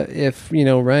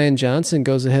Rian Johnson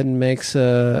goes ahead and makes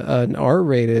an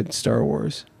R-rated Star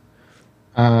Wars?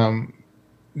 Then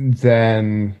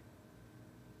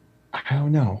I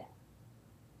don't know.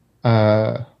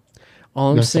 All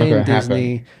I'm saying,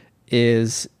 Disney,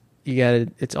 is you got to.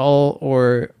 It's all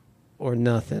or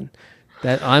nothing.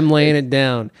 That I'm laying it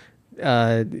down,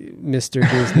 Mr.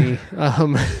 Disney.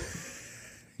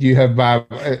 You have Bob.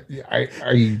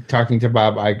 Are you talking to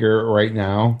Bob Iger right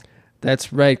now?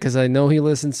 That's right, because I know he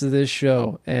listens to this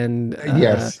show, and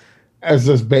yes, as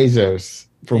does Bezos,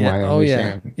 from what I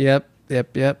understand. Yep.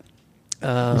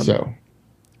 So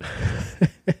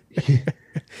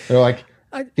they're like,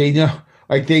 they know.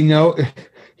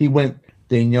 He went.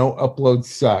 They know upload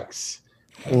sucks.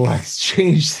 Let's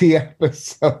change the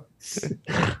episodes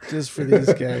just for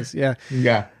these guys. Yeah.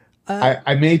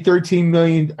 I made $13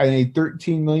 million. I made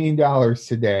 $13 million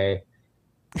today.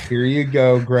 Here you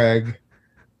go, Greg.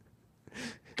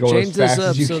 Go change as fast this up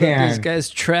as you so can. that these guys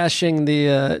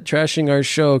trashing our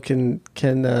show can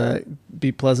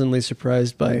be pleasantly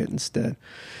surprised by it instead.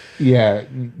 Yeah,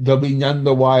 they'll be none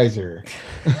the wiser.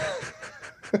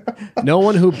 No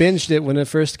one who binged it when it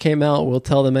first came out will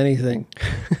tell them anything.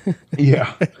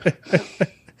 Yeah.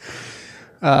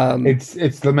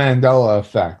 It's the Mandela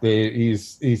effect.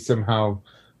 He's somehow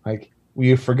like,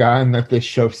 we've forgotten that this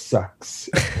show sucks.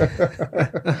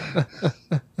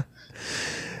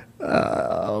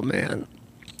 Oh man,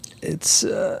 it's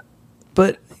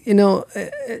but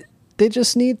they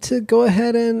just need to go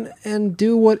ahead and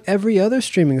do what every other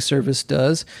streaming service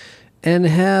does and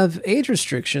have age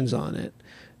restrictions on it.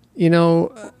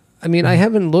 I mean, I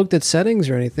haven't looked at settings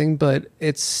or anything, but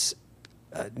it's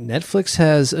Netflix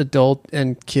has adult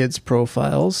and kids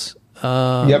profiles.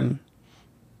 Yep.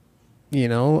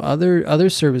 Other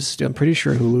services do. I'm pretty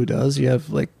sure Hulu does. You have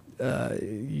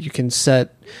you can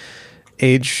set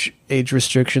age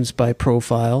restrictions by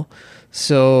profile.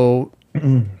 So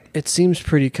it seems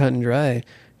pretty cut and dry.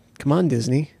 Come on,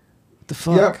 Disney. What the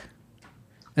fuck? Yep.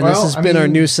 And this has been our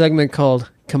new segment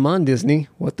called Come on, Disney.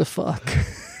 What the fuck?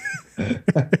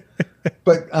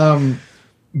 But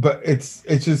it's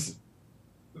just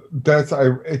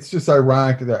it's just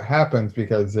ironic that happens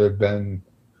because they've been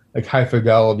like High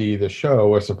Fidelity, the show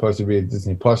was supposed to be a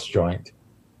Disney Plus joint.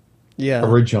 Yeah.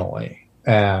 Originally.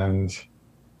 And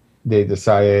they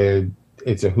decided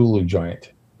it's a Hulu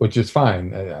joint, which is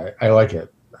fine. I like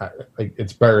it.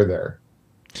 It's better there.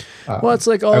 Well, it's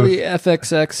like all the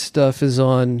FXX stuff is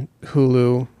on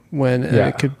Hulu when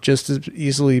it could just as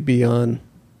easily be on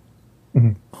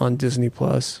Disney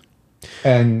Plus.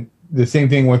 And the same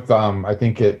thing with I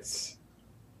think it's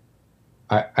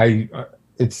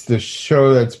it's the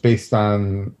show that's based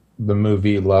on the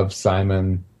movie Love,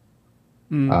 Simon.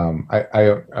 I'm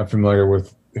familiar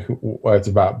with what it's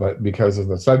about, but because of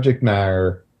the subject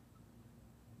matter,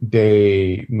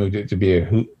 they moved it to be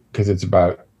because it's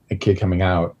about a kid coming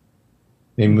out.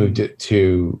 They moved it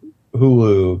to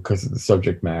Hulu because of the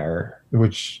subject matter,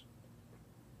 which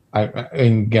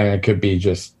and again, it could be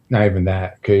just not even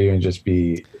that. It could even just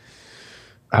be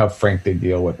how frank they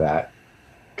deal with that,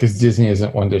 because Disney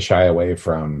isn't one to shy away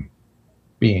from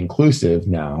being inclusive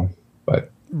now. But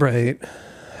right,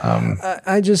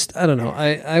 I don't know.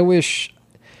 I wish.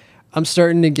 I'm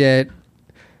starting to get,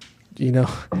 I'm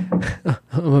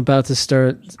about to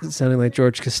start sounding like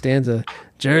George Costanza.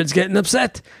 Jared's getting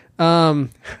upset. Summer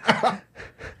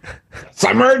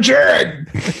Jared!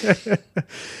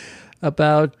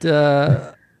 About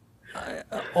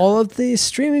all of the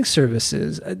streaming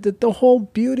services. The whole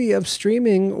beauty of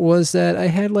streaming was that I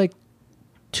had like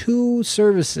 2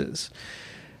 services.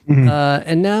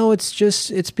 And now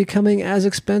it's becoming as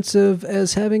expensive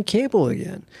as having cable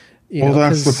again. Well,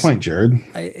 that's the point, Jared.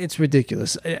 It's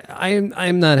ridiculous. I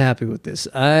am not happy with this.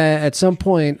 At some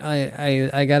point,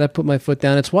 I got to put my foot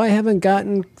down. It's why I haven't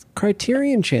gotten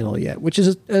Criterion Channel yet, which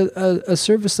is a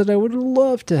service that I would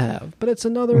love to have, but it's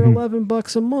another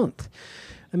 $11 a month.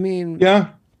 I mean, yeah,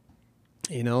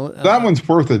 that one's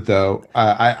worth it though.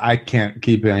 I can't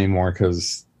keep it anymore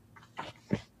because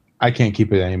I can't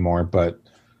keep it anymore. But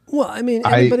well, I mean,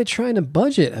 everybody trying to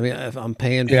budget. I mean, if I'm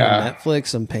paying for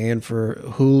Netflix, I'm paying for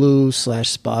Hulu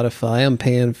 /Spotify. I'm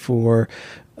paying for,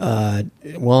 I'm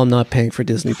not paying for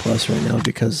Disney Plus right now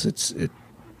because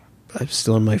I'm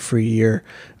still in my free year.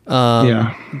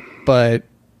 But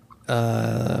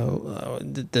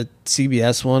the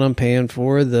CBS one I'm paying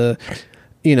for.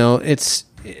 It's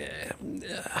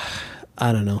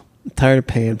I don't know. I'm tired of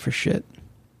paying for shit.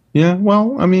 Yeah,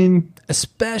 well, I mean,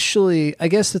 especially, I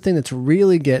guess the thing that's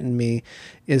really getting me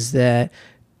is that,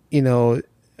 Hulu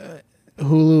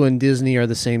and Disney are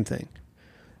the same thing.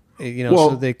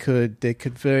 So they could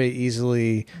very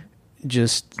easily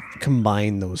just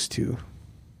combine those two.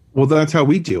 Well, that's how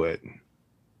we do it.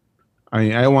 I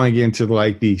mean, I don't want to get into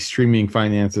like the streaming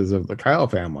finances of the Kyle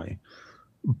family,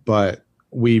 but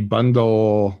we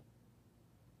bundle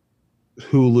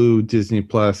Hulu, Disney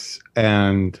Plus,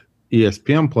 and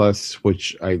ESPN Plus,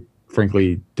 which I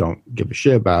frankly don't give a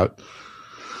shit about.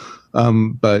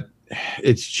 But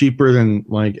it's cheaper than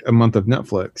like a month of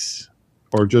Netflix,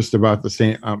 or just about the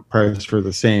same price for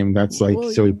the same. That's like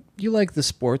silly. You like the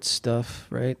sports stuff,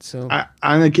 right? So I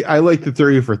like the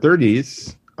 30 for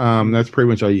 30s. That's pretty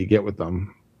much all you get with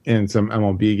them, and some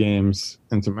MLB games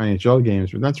and some NHL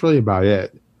games, but that's really about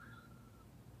it.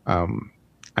 I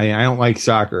don't like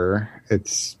soccer.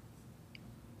 It's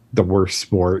the worst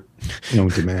sport known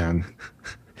to man.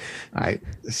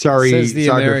 Sorry, says the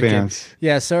soccer American fans.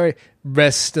 Yeah, sorry,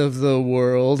 rest of the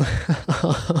world.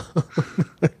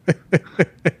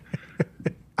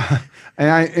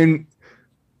 and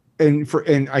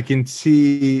I can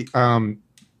see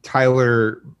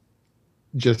Tyler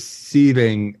just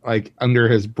seething like under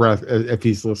his breath if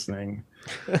he's listening.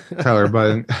 Tyler,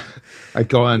 but I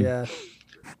go on. Yeah.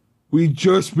 We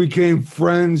just became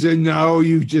friends, and now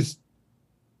you just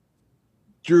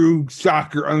threw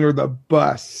soccer under the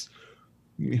bus.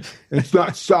 It's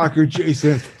not soccer,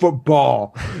 Jason. It's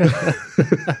football.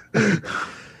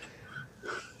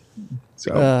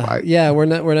 We're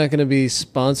not going to be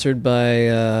sponsored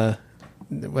by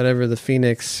whatever the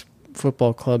Phoenix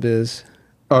Football Club is.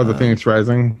 Oh, the Phoenix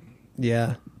Rising.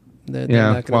 Yeah, they're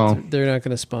not going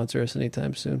to sponsor us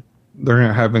anytime soon. They're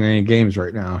not having any games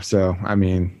right now, so I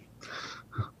mean,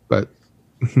 but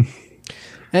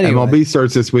anyway. MLB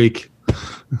starts this week.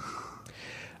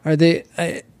 Are they?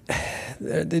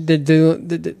 Are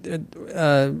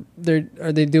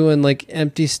they doing like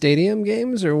empty stadium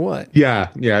games or what? Yeah.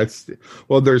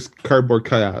 There's cardboard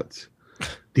cutouts.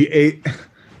 The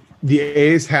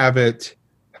A's have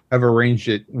arranged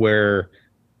it where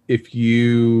if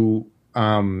you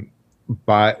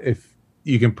if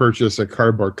you can purchase a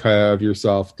cardboard cutout of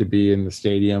yourself to be in the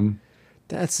stadium.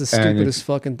 That's the stupidest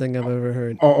fucking thing I've ever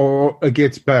heard. Oh, it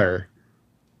gets better.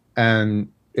 And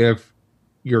if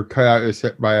your cutout is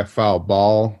hit by a foul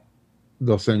ball,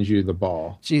 they'll send you the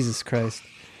ball. Jesus Christ.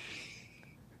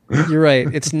 You're right.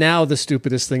 It's now the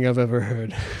stupidest thing I've ever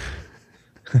heard.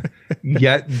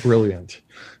 Yet brilliant.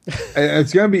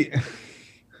 It's gonna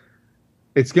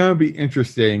be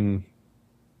interesting.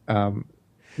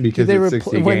 Because do they it's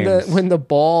 60 games. when the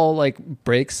ball like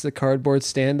breaks the cardboard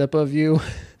stand up of you,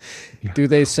 do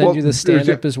they send you the stand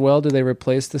up as well? Do they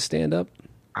replace the stand up?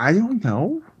 I don't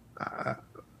know.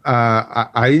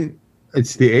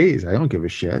 It's the A's. I don't give a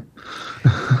shit.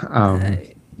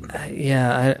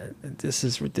 This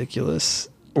is ridiculous.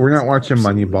 We're not watching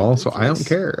Moneyball, so I don't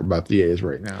care about the A's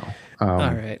right now. All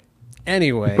right.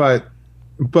 Anyway, but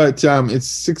it's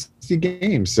 60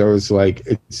 games, so it's like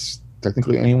it's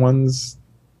technically anyone's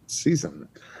season.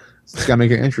 It's gotta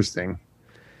make it interesting.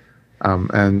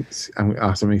 And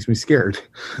also makes me scared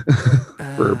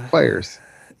for players.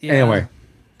 Yeah. Anyway,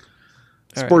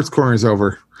 Sports Corner is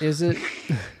over. Is it?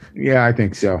 Yeah, I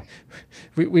think so.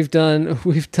 We've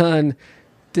done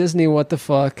Disney What the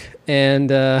Fuck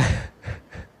and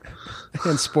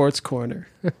Sports Corner.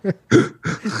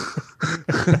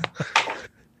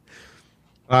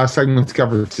 Segments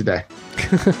covered today.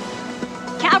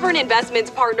 Cavern Investments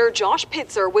partner Josh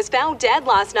Pitzer was found dead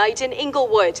last night in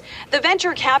Inglewood. The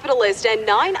venture capitalist and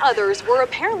 9 others were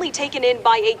apparently taken in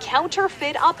by a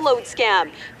counterfeit upload scam,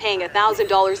 paying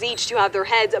 $1,000 each to have their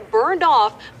heads burned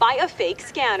off by a fake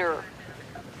scanner.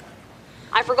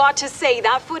 I forgot to say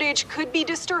that footage could be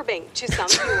disturbing to some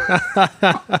viewers.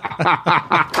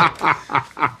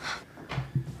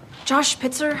 Josh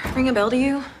Pitzer ring a bell to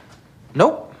you?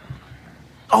 Nope.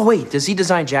 Oh, wait, does he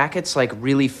design jackets, like,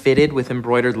 really fitted with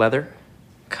embroidered leather?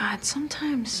 God,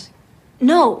 sometimes.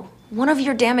 No, one of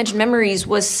your damaged memories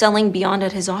was selling Beyond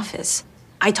at his office.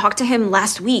 I talked to him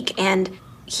last week, and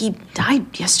he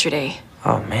died yesterday.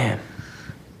 Oh, man.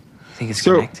 You think it's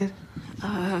connected?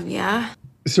 Yeah.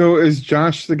 So is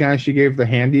Josh the guy she gave the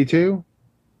handy to?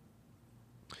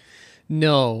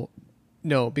 No,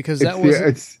 because that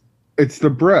was it's the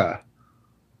bruh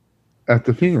at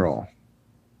the funeral,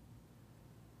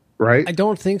 right? I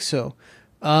don't think so.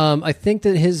 I think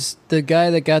that the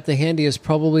guy that got the handy is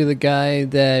probably the guy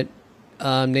that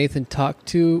Nathan talked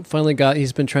to.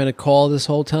 He's been trying to call this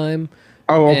whole time.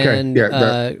 Oh, okay. And,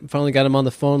 Yeah. finally got him on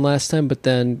the phone last time, but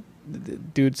then the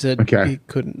dude said he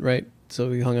couldn't, right? So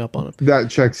he hung up on him. That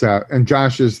checks out. And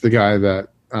Josh is the guy that...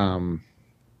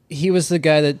 he was the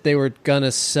guy that they were going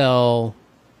to sell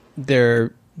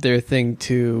their thing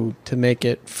to make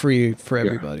it free for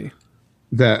everybody.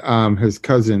 That his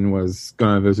cousin was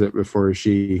going to visit before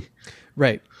she...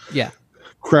 Right, yeah.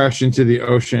 Crashed into the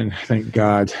ocean, thank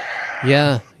God.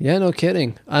 Yeah, no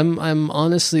kidding. I'm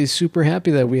honestly super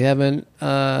happy that we haven't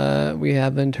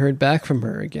heard back from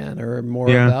her again or more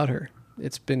about her.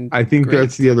 It's been I think great.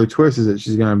 that's the other twist, is that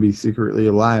she's going to be secretly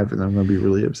alive, and I'm going to be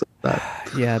really upset with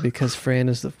that. Yeah, because Fran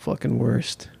is the fucking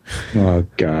worst. Oh,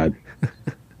 God.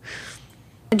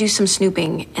 Do some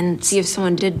snooping and see if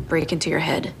someone did break into your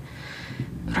head.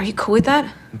 Are you cool with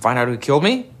that? Find out who killed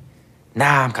me?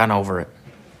 Nah, I'm kind of over it.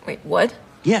 Wait, what?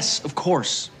 Yes, of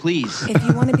course. Please. If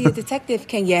you want to be a detective,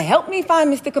 can you help me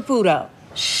find Mr. Caputo?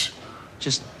 Shh.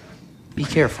 Just be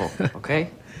careful,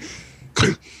 okay?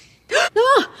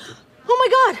 No! Oh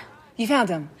my God! You found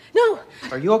him? No!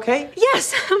 Are you okay?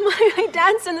 Yes! My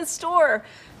dad's in the store.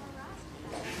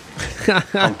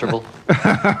 Comfortable? Oh,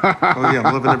 yeah,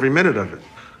 I'm loving every minute of it.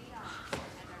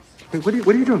 Wait,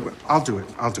 what are you doing? I'll do it.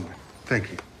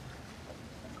 Thank you.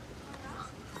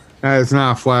 That is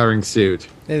not a flattering suit.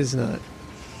 It is not.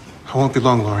 I won't be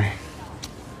long, Laurie.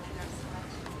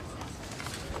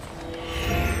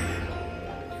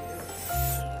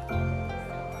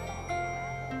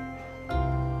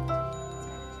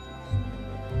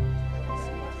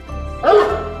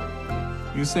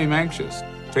 You seem anxious.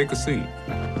 Take a seat.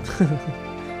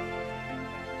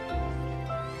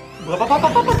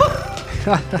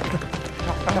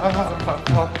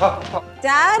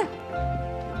 Dad?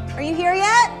 Are you here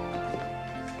yet?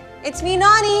 It's me,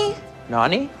 Nani.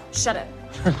 Nani? Shut it.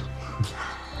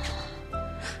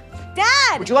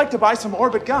 Dad! Would you like to buy some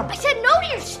Orbit gum? I said no to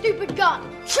your stupid gun.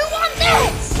 Chew on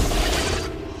this.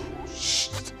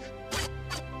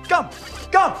 Gum!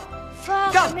 Gum!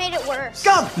 Fuck, Gum. I made it worse.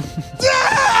 Gum!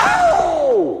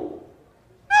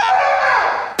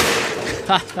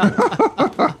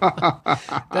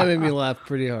 That made me laugh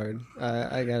pretty hard.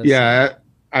 I gotta Yeah,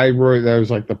 I wrote that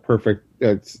was like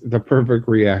that's the perfect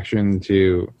reaction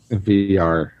to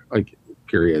VR, like,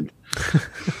 period.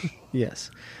 Yes.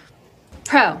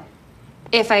 Pro,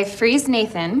 if I freeze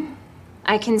Nathan,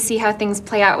 I can see how things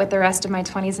play out with the rest of my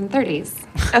 20s and 30s.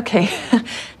 Okay.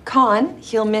 Con,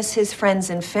 he'll miss his friends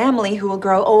and family who will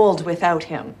grow old without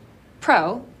him.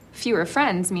 Pro, fewer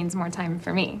friends means more time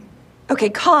for me. Okay,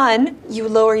 con, you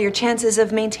lower your chances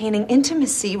of maintaining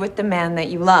intimacy with the man that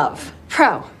you love.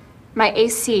 Pro, my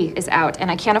AC is out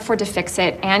and I can't afford to fix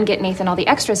it and get Nathan all the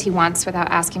extras he wants without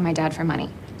asking my dad for money.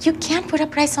 You can't put a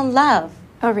price on love.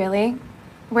 Oh, really?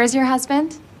 Where's your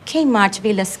husband? Kmart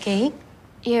Villas Cake.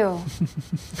 Ew.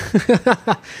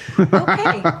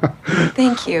 Okay.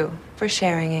 Thank you for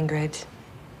sharing, Ingrid.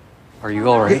 Are you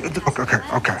all right?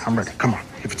 Okay, I'm ready. Come on,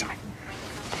 give it to me.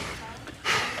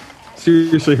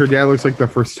 Seriously, her dad looks like the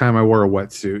first time I wore a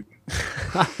wetsuit.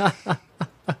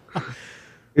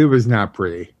 It was not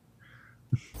pretty.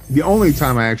 The only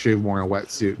time I actually have worn a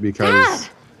wetsuit because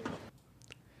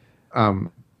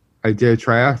I did a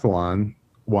triathlon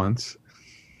once.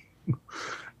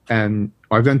 And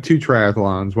I've done 2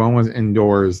 triathlons. One was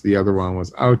indoors, the other one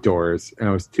was outdoors, and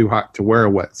it was too hot to wear a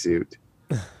wetsuit.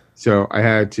 So I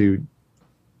had to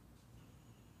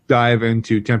dive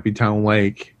into Tempe Town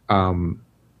Lake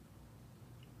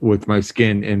with my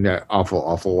skin in that awful,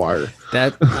 awful water.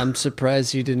 That I'm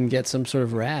surprised you didn't get some sort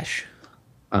of rash.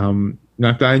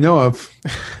 Not that I know of.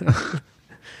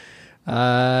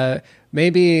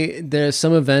 Maybe there's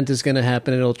some event is going to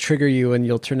happen. It'll trigger you, and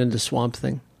you'll turn into Swamp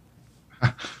Thing.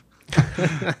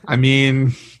 I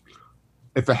mean,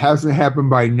 if it hasn't happened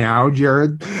by now,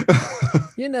 Jared.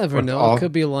 You never know. It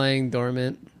could be lying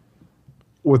dormant.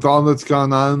 With all that's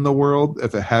gone on in the world,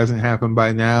 if it hasn't happened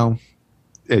by now,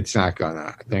 it's not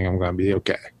gonna. I think I'm gonna be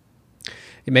okay.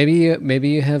 Maybe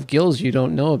you have gills you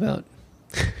don't know about.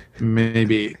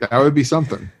 Maybe that would be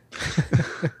something.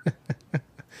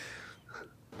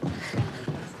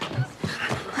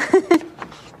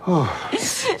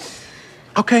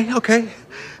 Okay.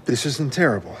 This isn't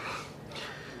terrible.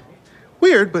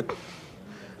 Weird, but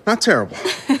not terrible.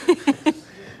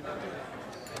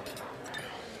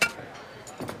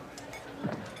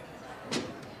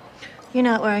 You're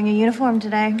not wearing a uniform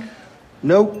today.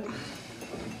 Nope.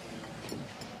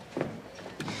 I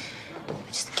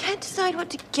just can't decide what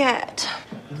to get.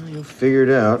 Well, you'll figure it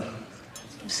out.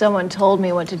 If someone told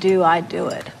me what to do, I'd do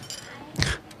it.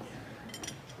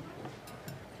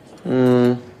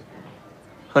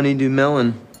 Honeydew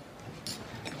melon.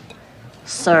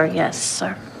 Sir, yes,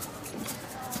 sir.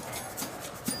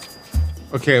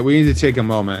 Okay, we need to take a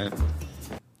moment.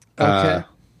 Okay.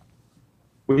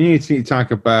 We need to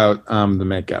talk about the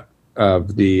makeup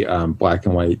of the black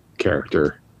and white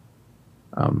character.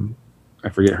 I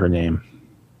forget her name.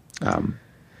 I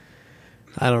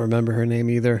don't remember her name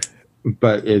either.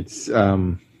 But it's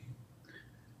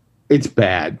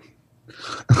bad.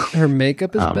 Her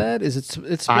makeup is bad? It's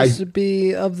supposed to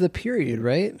be of the period,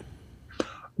 right?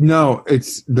 No,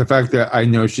 it's the fact that I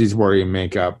know she's wearing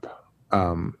makeup.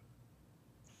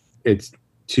 It's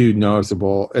too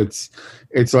noticeable. It's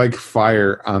like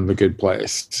Fire on The Good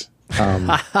Place.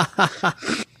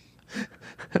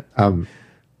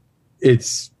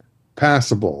 It's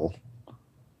passable.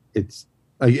 It's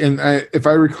like, and if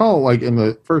I recall, like in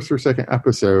the first or second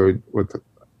episode,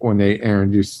 when they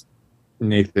introduced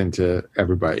Nathan to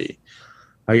everybody,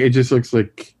 like it just looks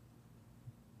like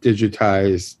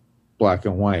digitized black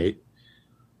and white.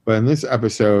 But in this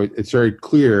episode, it's very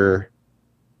clear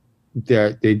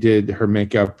that they did her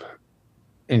makeup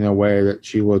in a way that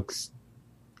she looks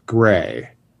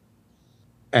gray,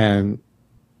 and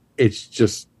it's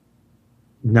just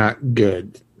not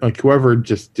good. Like whoever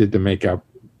just did the makeup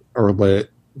or lit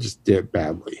just did it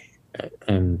badly.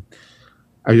 And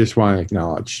I just want to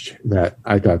acknowledge that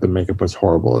I thought the makeup was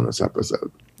horrible in this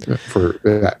episode for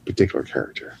that particular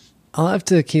character. I'll have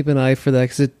to keep an eye for that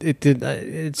because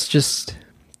it's just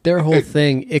their whole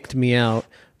thing icked me out.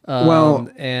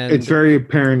 And it's very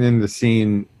apparent in the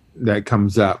scene that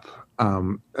comes up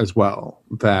as well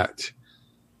that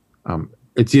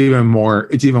it's even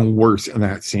worse in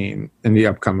that scene, in the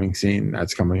upcoming scene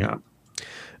that's coming up.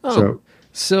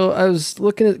 So I was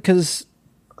looking at, because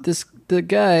the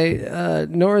guy,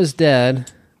 Nora's dad.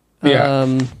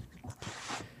 Yeah.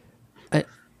 I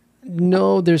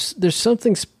know there's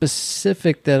something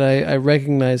specific that I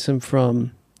recognize him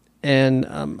from, and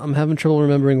I'm having trouble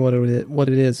remembering what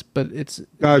it is, but it's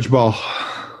Dodgeball.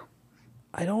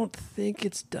 I don't think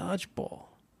it's Dodgeball.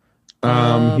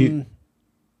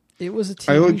 It was a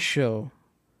TV show.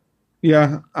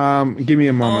 Yeah. Give me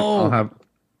a moment. Oh. I'll have.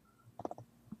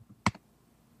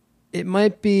 It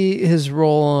might be his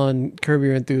role on Curb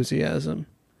Your Enthusiasm.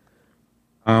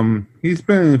 He's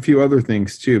been in a few other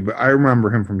things too, but I remember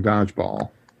him from Dodgeball.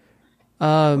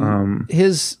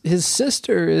 His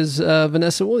sister is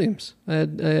Vanessa Williams. I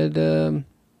had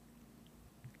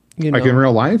like in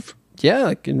real life? Yeah,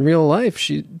 like in real life,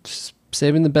 she's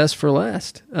saving the best for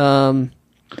last.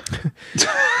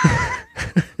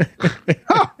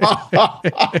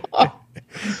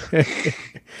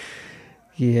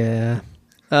 Yeah.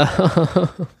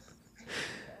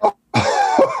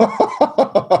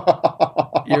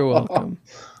 You're welcome.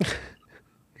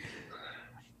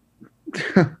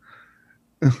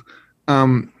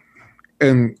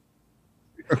 And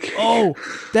okay. Oh,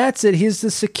 that's it. He's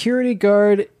the security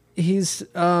guard. He's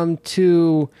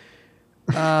to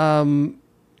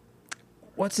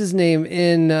what's his name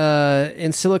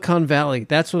in Silicon Valley.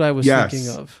 That's what I was thinking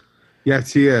of.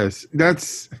 Yes, he is.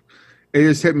 It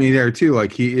just hit me there too.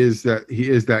 Like he is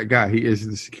that guy. He is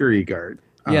the security guard.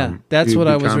 Yeah, that's what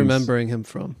I was remembering him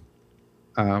from.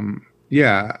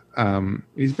 Yeah.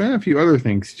 He's been in a few other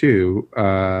things too.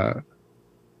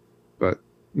 But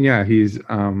yeah, he's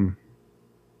I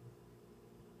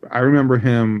remember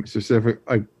him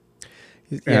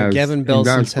Gavin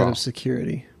Belson's head of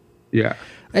security. Yeah.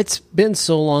 It's been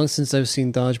so long since I've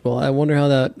seen Dodgeball. I wonder how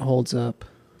that holds up.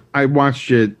 I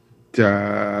watched it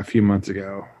a few months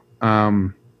ago.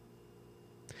 And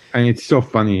it's so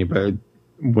funny, but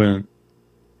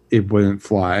it wouldn't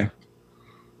fly.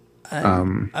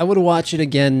 I would watch it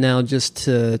again now just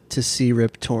to see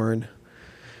Rip Torn.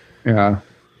 Yeah.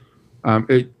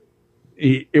 It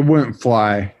wouldn't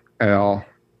fly at all.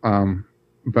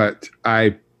 But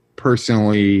I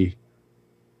personally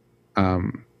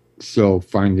still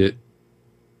find it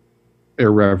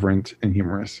irreverent and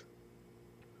humorous.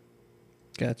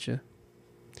 Gotcha.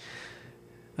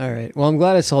 All right. Well, I'm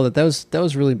glad I saw that. That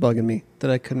was really bugging me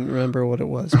that I couldn't remember what it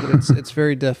was. But it's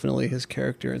very definitely his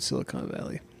character in Silicon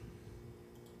Valley.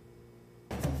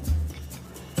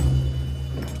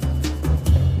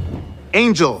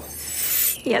 Angel.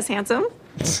 Yes, handsome.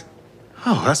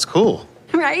 Oh, that's cool.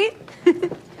 Right?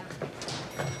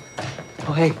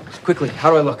 Oh, hey, quickly,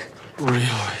 how do I look? Really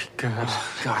good.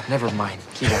 Oh, God, never mind.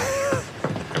 Keep on.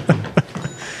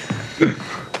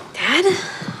 Dad,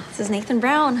 this is Nathan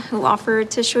Brown, who offered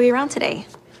to show you around today.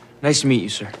 Nice to meet you,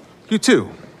 sir. You too,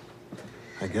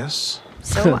 I guess.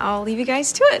 So I'll leave you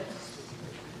guys to it.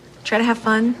 Try to have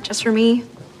fun, just for me.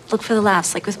 Look for the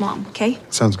laughs, like with Mom, okay?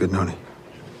 Sounds good, Noni.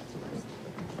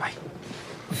 Bye.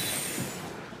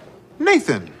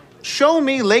 Nathan, show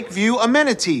me Lakeview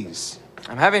amenities.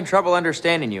 I'm having trouble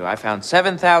understanding you. I found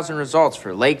 7,000 results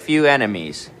for Lakeview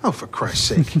enemies. Oh, for Christ's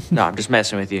sake. No, I'm just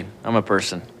messing with you. I'm a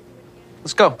person.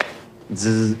 Let's go.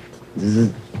 Good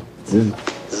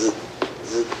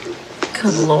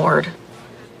Lord.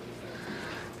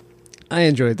 I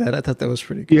enjoyed that. I thought that was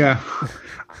pretty good. Yeah.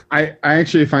 I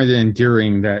actually find it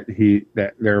endearing that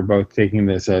they're both taking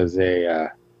this as a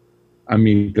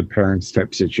meet the parents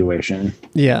type situation.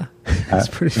 Yeah. That's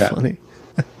pretty funny.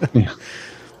 Yeah.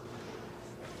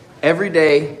 Every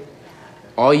day,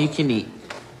 all you can eat.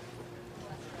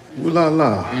 Ooh la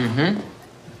la. Mm-hmm.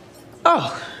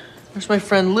 Oh, there's my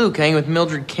friend Luke hanging with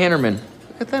Mildred Canterman.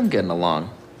 Look at them getting along.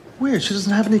 Weird, she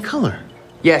doesn't have any color.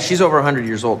 Yeah, she's over 100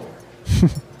 years old. I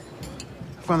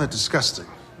find that disgusting.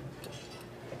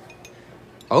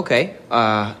 Okay,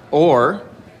 or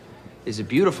is it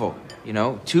beautiful? You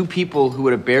know, two people who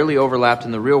would have barely overlapped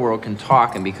in the real world can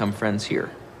talk and become friends here.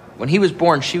 When he was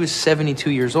born, she was 72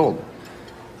 years old.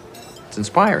 It's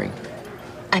inspiring.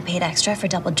 I paid extra for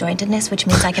double jointedness, which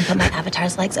means I can put my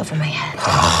avatar's legs over my head.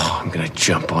 Oh, I'm gonna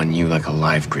jump on you like a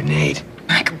live grenade.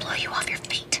 I can blow you off your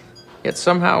feet. Yet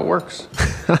somehow it works.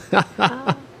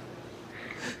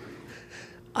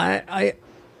 I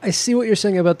see what you're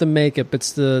saying about the makeup.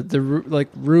 It's the like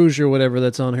rouge or whatever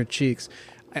that's on her cheeks.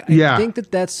 I think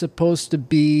that's supposed to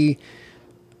be.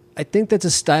 I think that's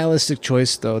a stylistic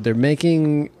choice, though. They're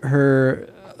making her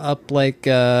up like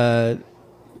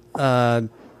black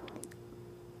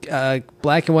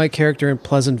and white character in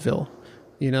Pleasantville,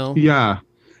 you know? Yeah.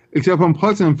 Except on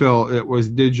Pleasantville, it was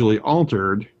digitally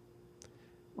altered.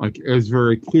 Like, it was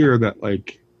very clear that,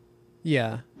 like,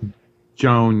 yeah,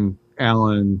 Joan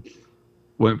Allen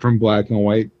went from black and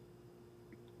white,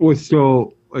 was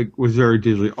still, like, was very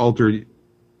digitally altered,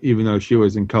 even though she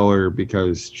was in color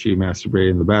because she masturbated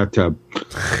in the bathtub.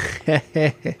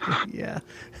 Yeah.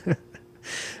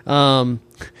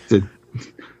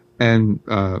 And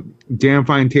damn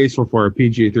fine tasteful for a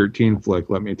PG-13 flick,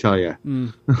 let me tell you.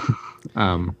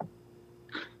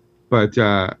 But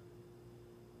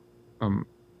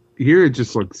here it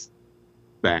just looks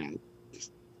bad,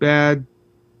 just bad.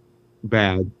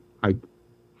 But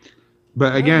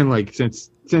again, like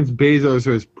since Bezos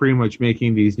was pretty much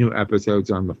making these new episodes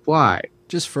on the fly,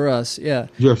 just for us, yeah,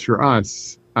 just for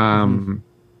us.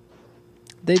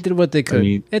 They did what they could. I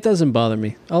mean, it doesn't bother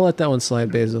me. I'll let that one slide,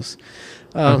 Bezos.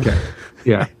 Okay.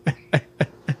 Yeah.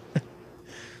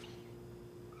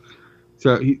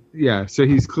 So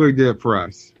he's clearly did it for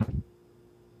us.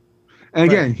 And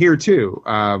again, right. Here too,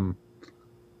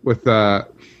 with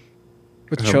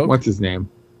Choke. What's his name?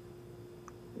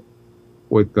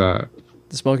 With the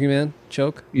Smoking Man,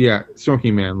 Choke. Yeah,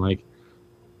 Smoking Man. Like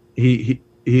he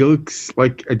looks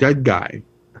like a dead guy.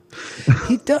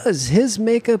 He does. His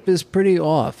makeup is pretty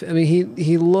off. I mean,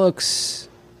 he looks,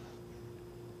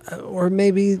 or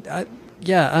maybe, I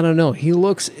don't know. He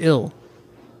looks ill.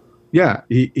 Yeah,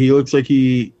 he looks like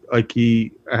he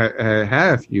had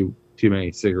a few too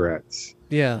many cigarettes.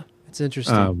 Yeah, it's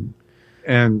interesting.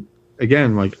 And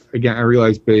again, I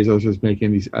realized Bezos was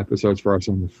making these episodes for us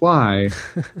on the fly.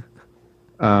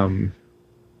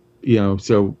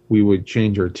 So we would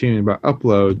change our tune about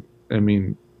upload.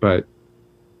 But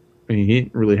he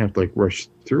didn't really have to rush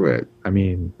through it.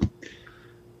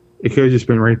 It could have just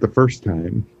been right the first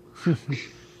time.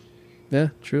 Yeah,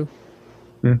 true.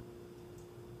 Yeah.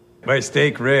 My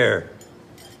steak rare.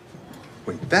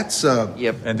 Wait, that's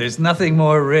Yep. And there's nothing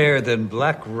more rare than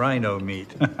black rhino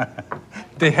meat.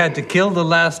 They had to kill the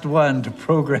last one to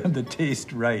program the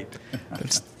taste right.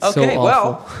 Okay,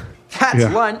 well, that's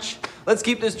lunch. Let's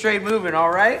keep this train moving,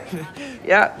 all right?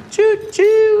 Yeah.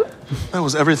 Choo-choo. That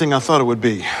was everything I thought it would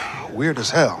be. Weird as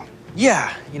hell.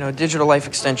 Yeah, digital life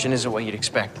extension isn't what you'd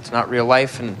expect. It's not real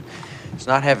life, and it's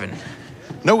not heaven.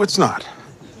 No, it's not.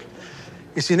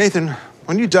 You see, Nathan,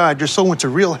 when you died, your soul went to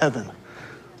real heaven.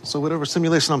 So whatever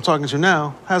simulation I'm talking to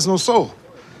now has no soul.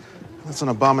 That's an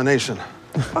abomination.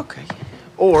 Okay.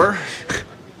 Or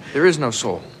there is no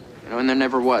soul, and there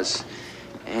never was.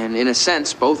 And in a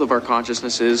sense, both of our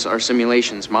consciousnesses are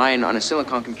simulations. Mine on a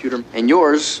silicon computer, and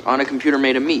yours on a computer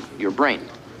made of meat, your brain.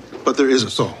 But there is a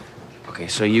soul. Okay,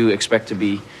 so you expect to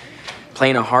be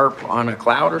playing a harp on a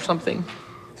cloud or something?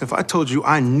 If I told you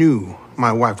I knew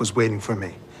my wife was waiting for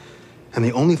me, and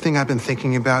the only thing I've been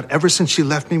thinking about ever since she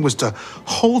left me was to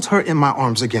hold her in my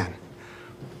arms again,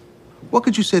 what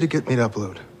could you say to get me to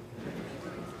upload?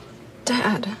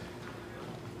 Dad.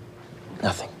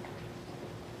 Nothing.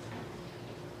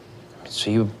 So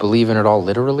you believe in it all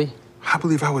literally? I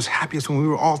believe I was happiest when we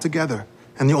were all together.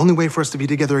 And the only way for us to be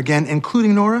together again,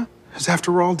 including Nora, is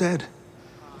after we're all dead.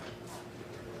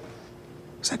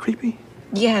 Is that creepy?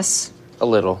 Yes. A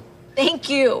little. Thank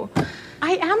you.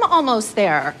 I am almost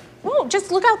there. Oh,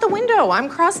 just look out the window. I'm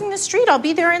crossing the street. I'll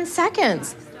be there in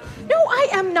seconds. No, I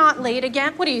am not late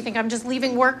again. What do you think? I'm just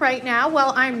leaving work right now?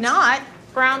 Well, I'm not.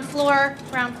 Ground floor,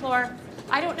 ground floor.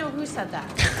 I don't know who said that.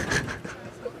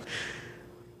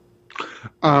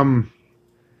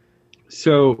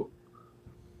 So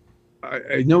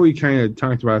I know we kind of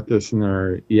talked about this in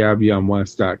our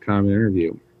YaBeyondWest.com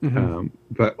interview. Mm-hmm.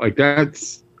 But like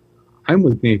I'm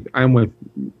with Nathan, I'm with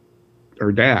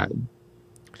her dad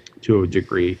to a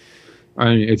degree. I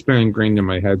mean, it's been ingrained in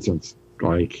my head since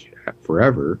like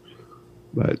forever.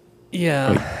 But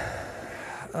yeah,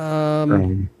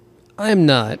 I'm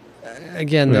not.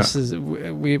 Again, this is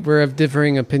we have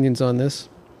differing opinions on this.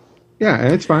 Yeah,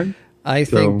 and it's fine. I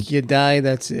think you die,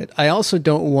 that's it. I also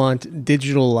don't want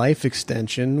digital life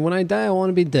extension. When I die, I want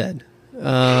to be dead.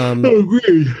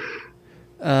 Agreed.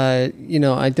 I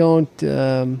don't.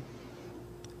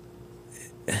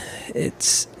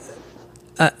 It's.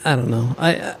 I don't know.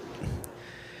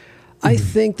 I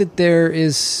think that there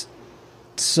is.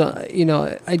 So,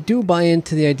 I do buy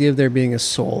into the idea of there being a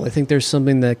soul. I think there's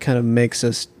something that kind of makes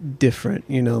us different.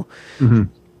 Mm-hmm.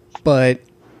 But.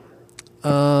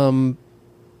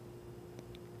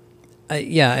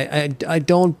 I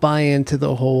don't buy into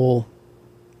the whole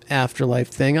afterlife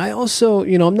thing. I also,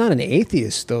 I'm not an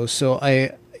atheist though, so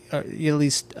I, at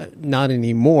least not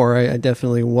anymore. I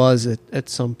definitely was at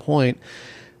some point.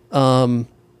 Would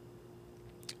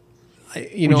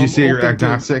you say you're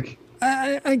agnostic?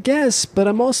 I guess, but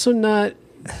I'm also not.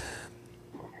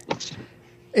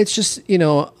 It's just,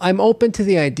 I'm open to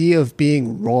the idea of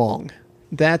being wrong.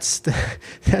 That's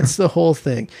the whole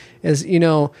thing. As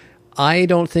I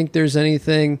don't think there's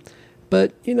anything,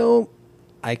 but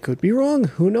I could be wrong.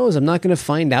 Who knows? I'm not going to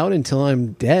find out until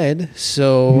I'm dead.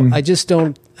 So I just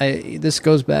don't. This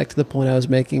goes back to the point I was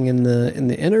making in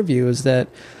the interview, is that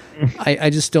I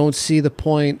just don't see the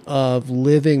point of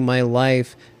living my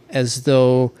life as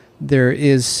though there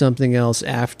is something else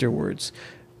afterwards.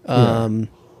 I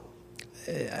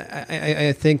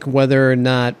think whether or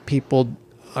not people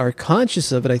are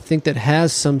conscious of it, I think that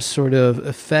has some sort of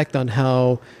effect on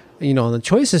how. On the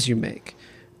choices you make.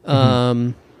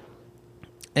 And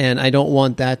I don't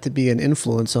want that to be an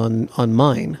influence on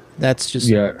mine. That's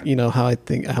just, how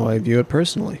I view it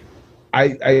personally.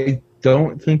 I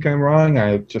don't think I'm wrong.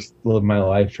 I just live my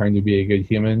life trying to be a good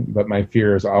human, but my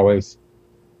fear is always,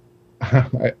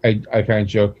 I kind of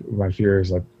joke, my fear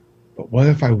is like, but what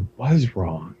if I was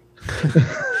wrong?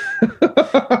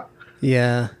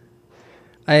 Yeah.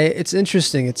 It's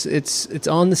interesting. It's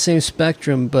on the same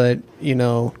spectrum, but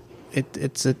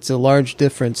it's a large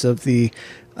difference of the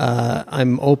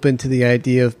I'm open to the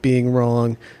idea of being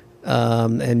wrong,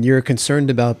 and you're concerned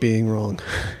about being wrong.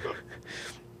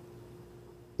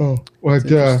 Oh, what?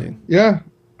 Yeah.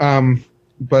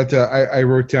 But I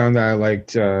wrote down that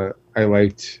I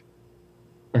liked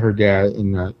her dad,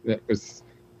 and that was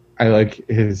I like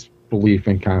his belief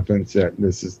and confidence that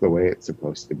this is the way it's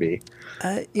supposed to be.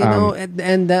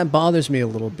 And that bothers me a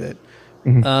little bit.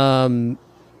 Mm-hmm.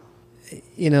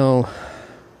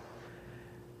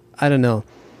 I don't know.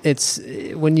 It's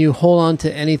when you hold on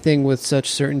to anything with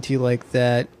such certainty like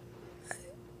that.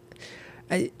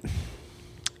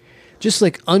 Just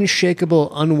like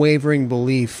unshakable, unwavering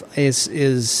belief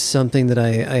is something that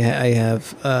I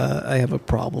have a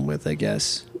problem with, I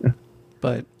guess.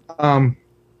 But I'm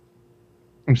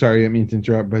sorry, I didn't mean to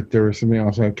interrupt, but there was something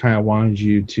else I kind of wanted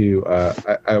you to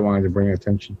I wanted to bring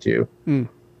attention to.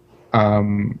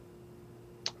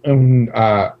 When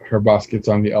her boss gets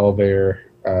on the elevator,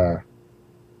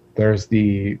 there's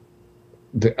the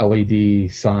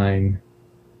LED sign,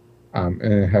 and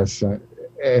it has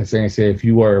it's going to say, if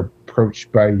you are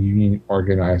approached by union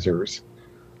organizers,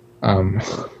 and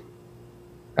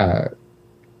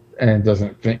it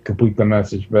doesn't complete the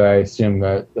message, but I assume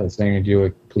that that's something to do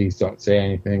with please don't say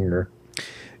anything or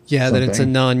yeah, something. that it's a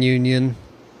non-union.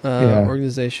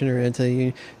 organization or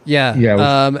anti-union. Yeah.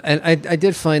 And I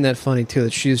did find that funny too,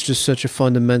 that she's just such a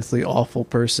fundamentally awful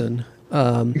person.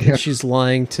 She's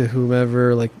lying to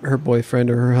whomever, like her boyfriend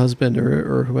or her husband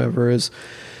or whoever is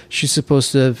she's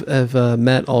supposed to have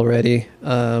met already,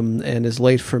 and is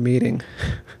late for meeting.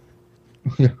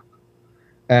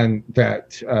 And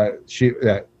that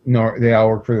they all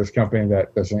work for this company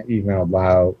that doesn't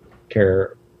even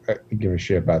give a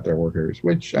shit about their workers,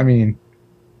 which, I mean,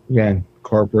 again,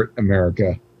 corporate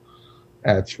America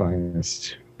at its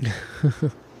finest.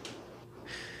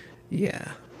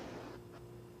 Yeah.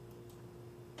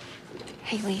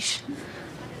 Hey, Leash.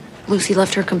 Lucy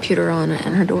left her computer on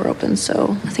and her door open,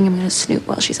 so I think I'm gonna snoop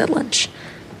while she's at lunch.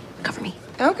 Cover me.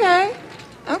 Okay,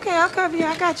 I'll cover you.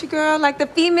 I got you, girl. Like the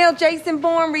female Jason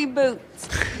Bourne reboots.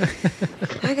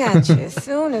 I got you as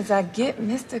soon as I get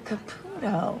Mr.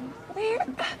 Caputo. Where?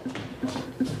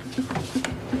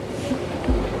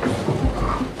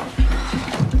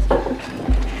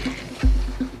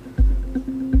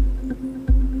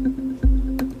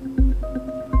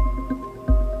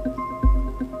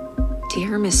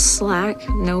 Dear Miss Slack,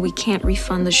 no, we can't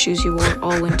refund the shoes you wore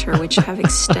all winter, which have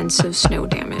extensive snow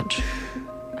damage.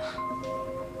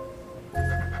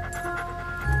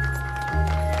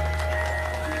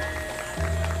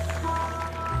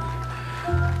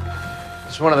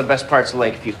 It's one of the best parts of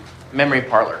Lakeview. Memory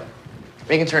Parlor.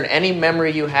 They can turn any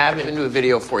memory you have into a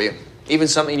video for you. Even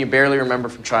something you barely remember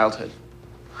from childhood.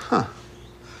 Huh.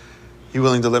 You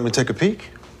willing to let me take a peek?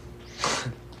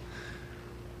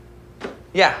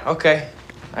 Yeah, okay.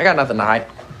 I got nothing to hide.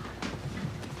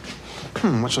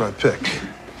 What should I pick?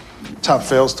 Top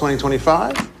Fails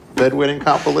 2025? Bedwetting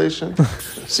compilation?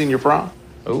 Senior prom?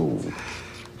 Oh.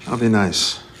 That'll be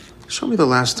nice. Show me the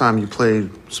last time you played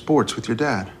sports with your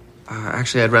dad.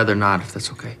 Actually, I'd rather not, if that's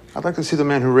okay. I'd like to see the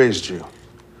man who raised you.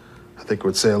 I think it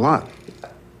would say a lot.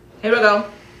 Here we go.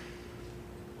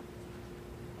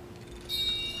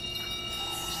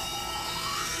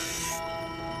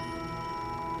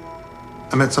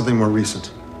 I meant something more recent.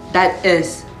 That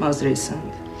is most recent.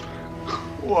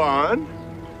 1,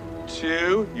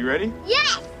 2, you ready?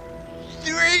 Yes!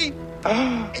 3.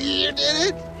 You did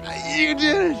it! You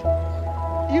did it!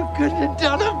 You couldn't have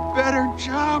done a better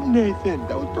job, Nathan.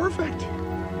 That was perfect.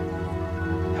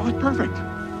 That was perfect.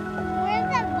 Where's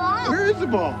the ball? Where is the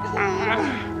ball?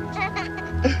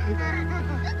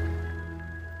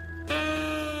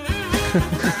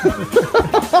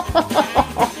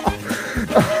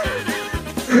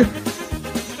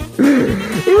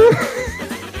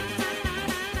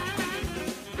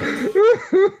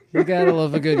 You gotta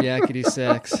love a good yakety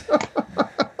sax.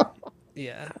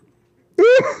 Yeah.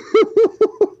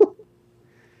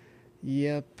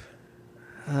 Yep.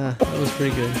 That was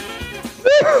pretty good.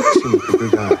 Seemed like a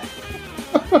good guy.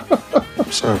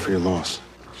 I'm sorry for your loss.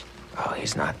 Oh,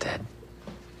 he's not dead.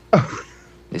 At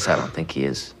least I don't think he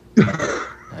is.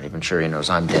 Not even sure he knows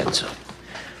I'm dead, so.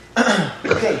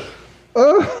 Okay.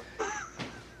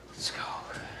 Let's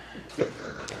go.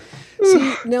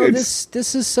 See, now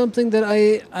this is something that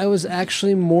I was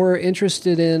actually more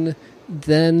interested in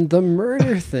than the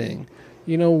murder thing.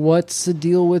 You know, what's the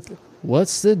deal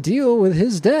with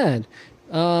his dad?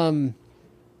 Oh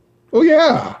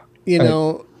yeah. You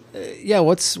know,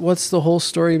 what's the whole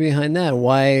story behind that?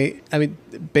 Why? I mean,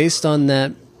 based on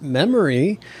that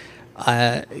memory,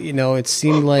 you know, it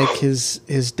seemed like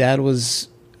his dad was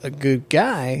a good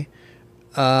guy.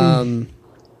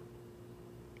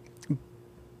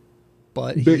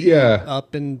 But he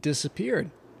up and disappeared.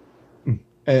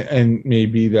 And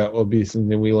maybe that will be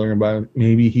something we learn about him.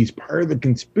 Maybe he's part of the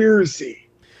conspiracy.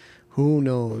 Who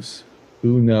knows?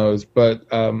 But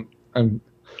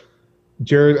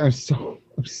Jared,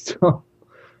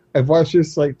 I've watched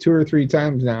this like 2 or 3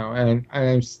 times now, and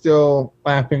I'm still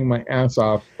laughing my ass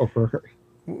off over.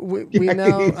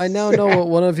 I now know what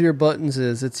one of your buttons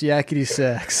is. It's yakety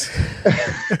sax.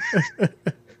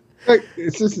 Like,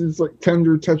 it's just this like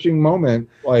tender, touching moment,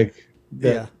 like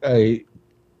that I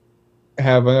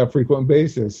have on a frequent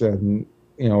basis, and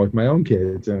you know, with my own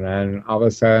kids, and then all of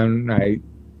a sudden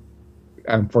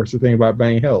I'm forced to think about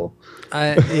Benny Hill.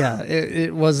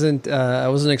 It wasn't. I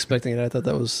wasn't expecting it. I thought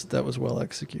that was well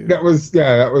executed. That was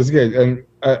good, and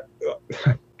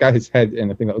got his head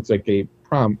in a thing that looks like a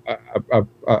perm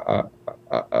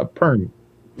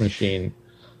machine.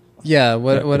 Yeah,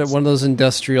 what one of those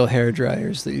industrial hair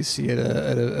dryers that you see at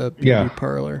a beauty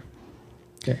parlor.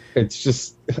 Yeah, it's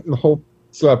just the whole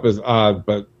setup is odd,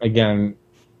 but again,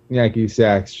 yakety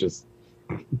sax just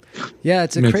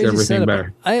it's a makes crazy everything setup.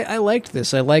 better. I liked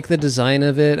this. I like the design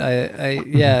of it.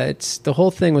 It's the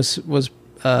whole thing was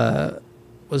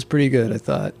pretty good, I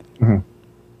thought.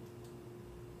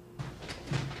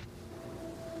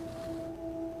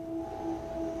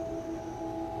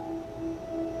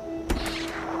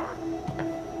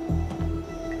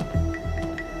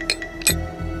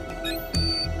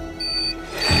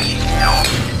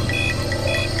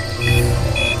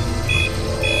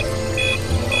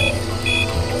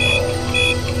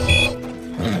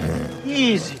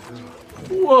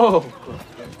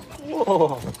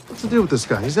 deal with this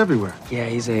guy? He's everywhere. Yeah,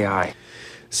 he's AI.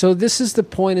 So this is the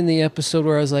point in the episode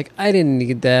where I was like, I didn't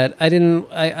need that.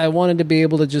 I wanted to be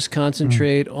able to just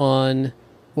concentrate on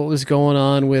what was going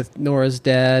on with Nora's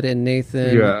dad and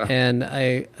Nathan. Yeah. And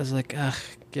I was like, ugh,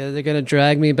 yeah, they're going to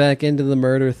drag me back into the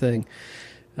murder thing.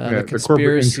 The the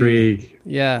corporate intrigue.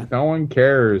 Yeah. No one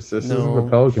cares. This isn't the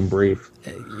Pelican Brief.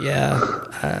 Yeah.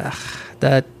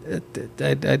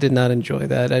 I did not enjoy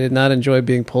that. I did not enjoy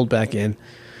being pulled back in.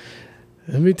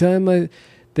 Every time I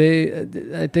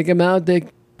think I'm out, they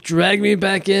drag me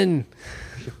back in.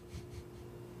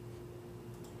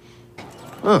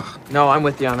 Ugh. No, I'm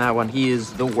with you on that one. He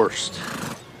is the worst.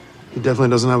 He definitely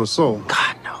doesn't have a soul.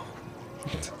 God, no.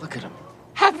 Look at him.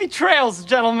 Happy trails,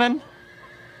 gentlemen.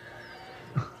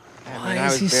 I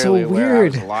is was he so barely aware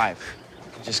weird? I was alive.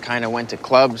 I just kind of went to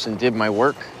clubs and did my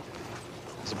work.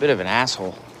 He's a bit of an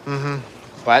asshole. Mm-hmm.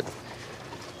 But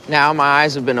now my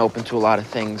eyes have been open to a lot of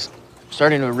things. I'm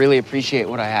starting to really appreciate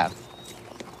what I have.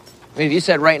 I mean, if you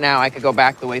said right now I could go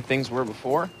back the way things were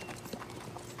before,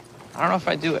 I don't know if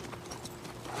I'd do it.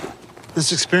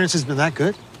 This experience has been that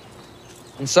good?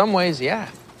 In some ways, yeah.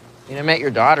 I mean, I met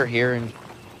your daughter here, and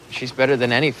she's better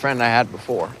than any friend I had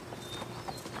before.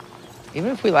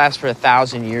 Even if we last for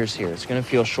 1,000 years here, it's gonna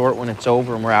feel short when it's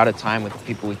over and we're out of time with the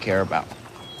people we care about.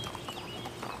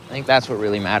 I think that's what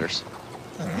really matters.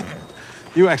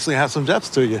 You actually have some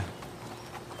depth to you.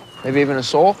 Maybe even a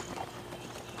soul?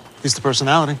 At least the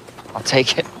personality. I'll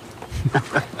take it.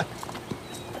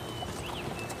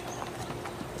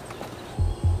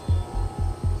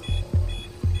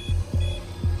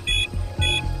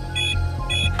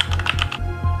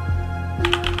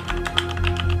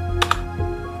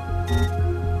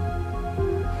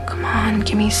 Come on,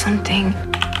 give me something.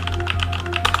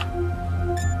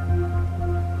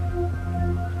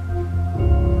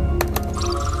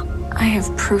 I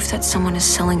have proof that someone is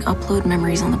selling upload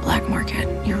memories on the black market.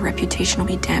 Your reputation will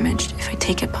be damaged if I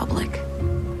take it public.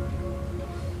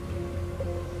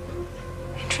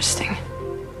 Interesting.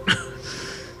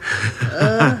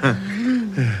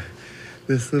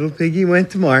 This little piggy went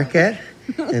to market,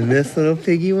 and this little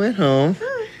piggy went home.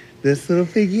 This little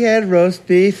piggy had roast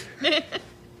beef,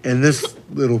 and this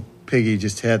little piggy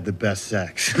just had the best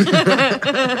sex.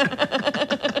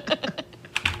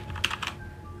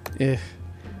 Yeah.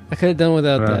 I could have done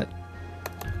without that.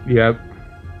 Yep.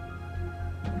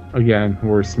 Again,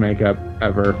 worst makeup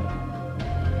ever.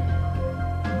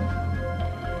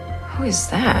 Who is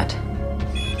that?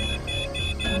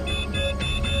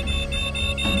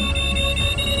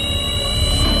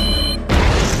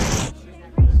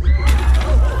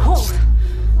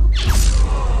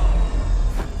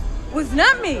 Was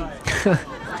not me.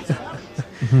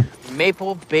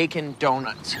 Maple bacon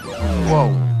donuts.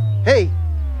 Whoa. Hey!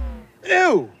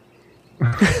 Ew!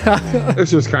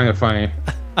 It's just kind of funny.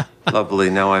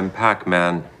 Lovely, now I'm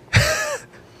Pac-Man.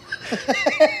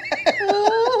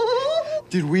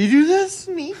 Did we do this?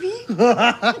 Maybe.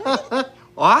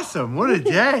 Awesome, what a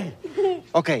day.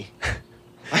 Okay,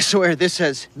 I swear this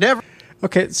has never...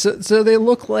 Okay, so they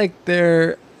look like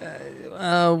they're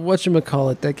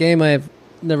whatchamacallit, that game I've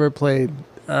never played,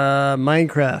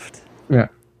 Minecraft. Yeah.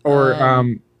 Or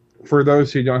for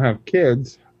those who don't have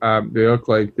kids, they look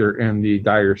like they're in the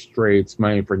Dire Straits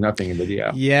Money for Nothing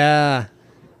video. Yeah.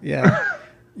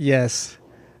 Yes.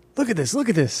 Look at this.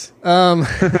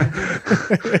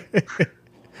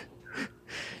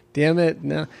 Damn it,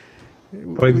 no.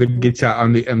 Play the guitar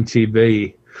on the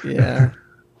MTV. Yeah.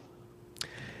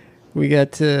 We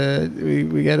got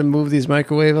to move these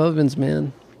microwave ovens,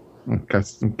 man.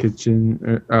 Custom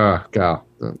kitchen. God.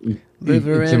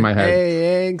 Liver it's in my head.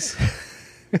 Eggs.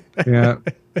 Yeah.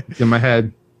 It's in my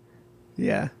head.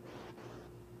 Yeah.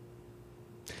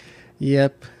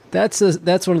 Yep. That's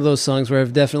one of those songs where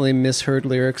I've definitely misheard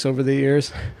lyrics over the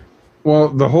years. Well,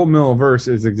 the whole middle verse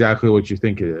is exactly what you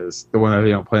think it is. The one that they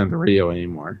don't play on the radio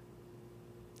anymore.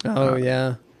 Oh,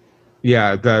 yeah.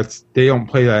 Yeah, they don't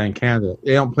play that in Canada.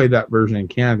 They don't play that version in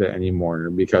Canada anymore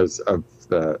because of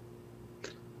the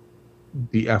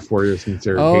F word is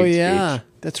considered hate yeah. speech.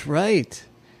 That's right.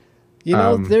 You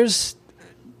know, there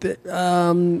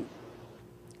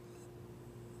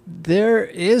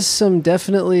is some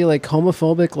definitely like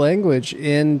homophobic language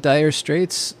in Dire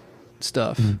Straits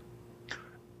stuff.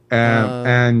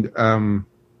 And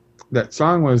that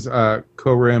song was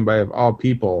co-written by, of all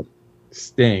people,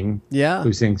 Sting. Yeah.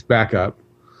 Who sings backup.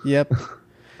 Yep.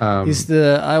 He's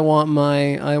the I want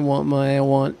my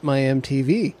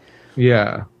MTV.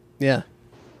 Yeah. Yeah.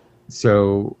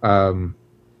 So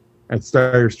it's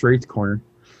Dire Straits corner.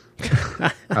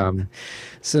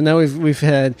 So now we've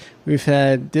had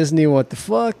Disney What the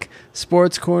Fuck,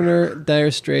 Sports Corner,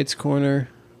 Dire Straits Corner.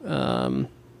 Or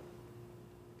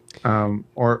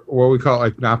what we call it,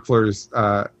 like Knopfler's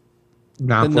The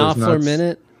Knopfler nuts.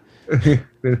 minute.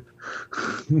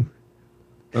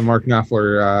 The Mark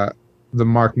Knopfler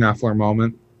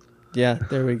moment. Yeah,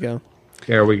 there we go.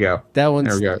 There we go. That one's.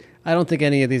 There we go. I don't think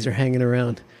any of these are hanging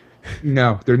around.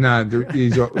 No, they're not.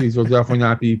 These will definitely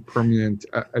not be permanent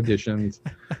additions.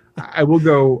 I will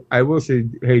say,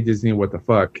 hey Disney, what the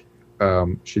fuck?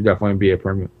 Should definitely be a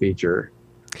permanent feature.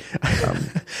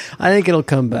 I think it'll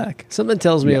come back. Something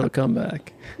tells me it'll come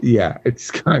back. Yeah,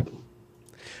 it's kind of.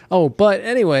 Oh, but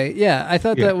anyway, yeah, I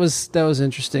thought that was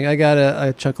interesting. I got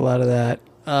a chuckle out of that.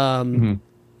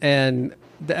 And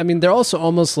I mean, they're also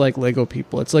almost like Lego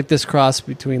people. It's like this cross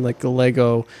between like the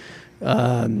Lego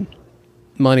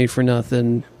money for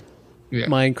nothing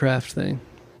Minecraft thing.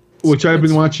 Which I've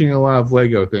been watching a lot of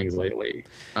Lego things lately,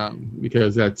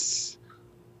 because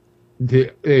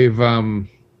they've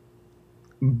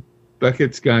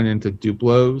Beckett's gone into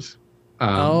Duplos.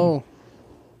 And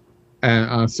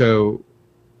also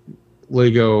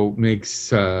Lego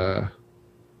makes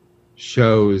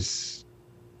shows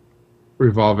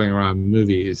revolving around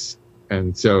movies,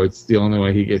 and so it's the only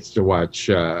way he gets to watch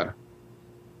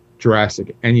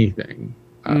Jurassic anything,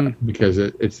 because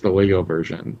it's the Lego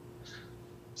version.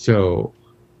 So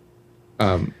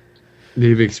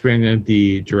they've expanded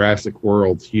the Jurassic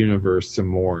World universe some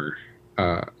more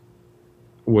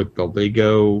with the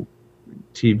Lego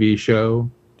TV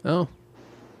show. Oh.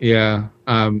 Yeah.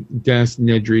 Dennis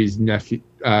Nedry's nephew,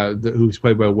 who's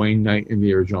played by Wayne Knight in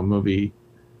the original movie,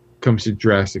 comes to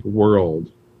Jurassic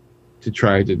World to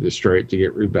try to destroy it to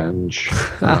get revenge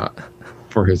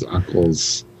for his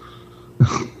uncles.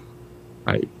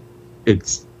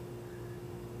 It's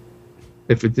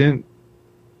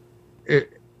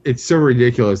so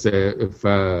ridiculous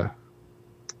that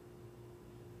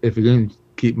if it didn't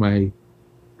keep my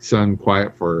son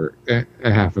quiet for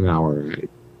a half an hour, I'd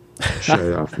shut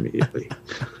it off immediately.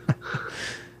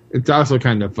 It's also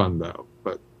kind of fun though,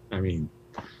 but I mean,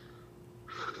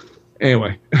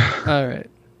 anyway. All right.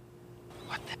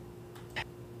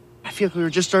 I feel like we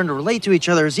were just starting to relate to each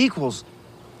other as equals.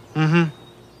 Mm-hmm.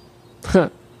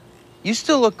 You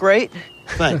still look great.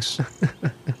 Thanks. Not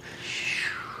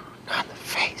in the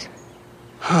face.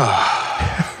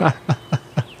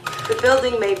 The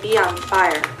building may be on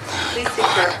fire. Please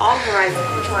secure all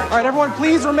horizons. All right, everyone,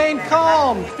 please remain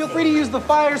calm. Feel free to use the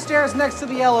fire stairs next to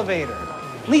the elevator.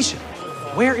 Leisha,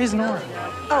 where is Nora?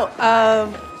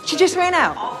 Oh, she just ran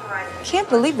out. Can't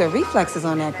believe the reflexes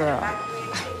on that girl.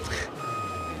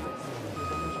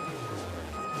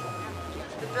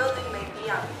 The building may be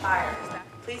on fire.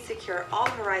 Please secure all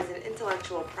Horizon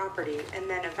intellectual property and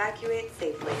then evacuate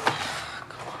safely.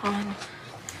 Come on.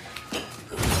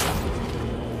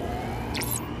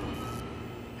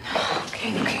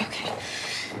 Okay.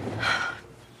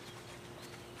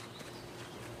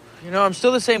 You know, I'm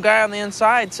still the same guy on the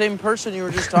inside, same person you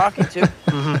were just talking to.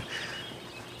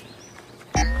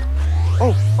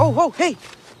 Oh, hey!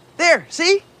 There,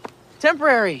 see?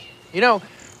 Temporary. You know,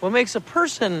 what makes a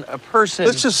person a person...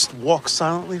 Let's just walk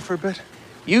silently for a bit.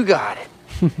 You got it.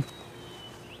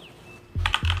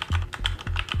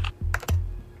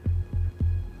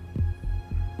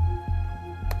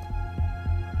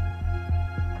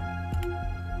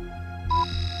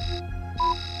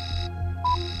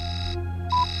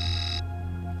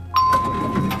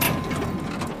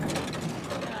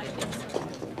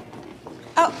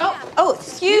 Oh,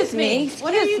 excuse me.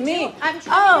 What are you doing? I'm trying to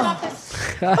get off this.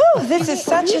 Oh, this is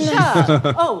such an...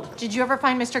 Oh, did you ever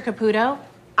find Mr. Caputo?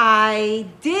 I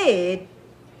did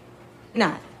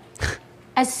not.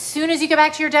 As soon as you get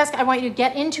back to your desk, I want you to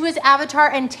get into his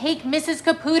avatar and take Mrs.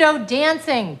 Caputo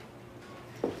dancing.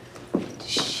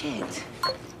 Shit.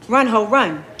 Run, ho,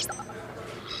 run.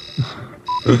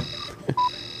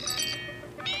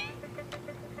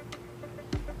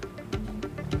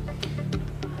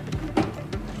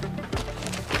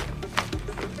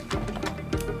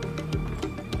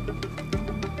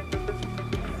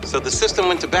 So the system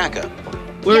went to backup.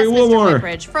 Larry Wilmore.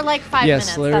 Bridge for like 5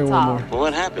 Yes, minutes. Larry That's Wilmore. all. Well,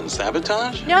 what happened?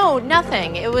 Sabotage? No,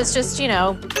 nothing. It was just,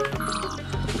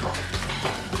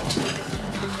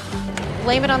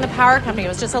 blame it on the power company. It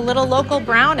was just a little local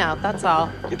brownout. That's all.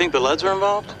 You think the Luds are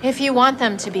involved? If you want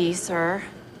them to be, sir.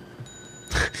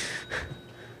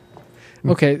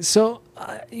 Okay, so,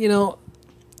 I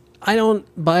don't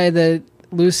buy that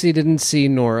Lucy didn't see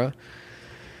Nora.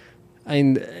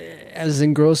 As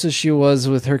engrossed as she was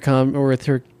with her with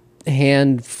her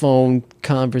hand phone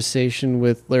conversation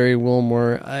with Larry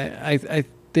Wilmore, I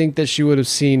think that she would have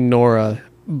seen Nora,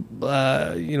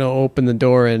 open the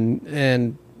door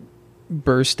and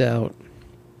burst out.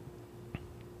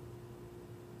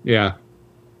 Yeah.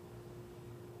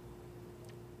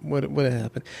 What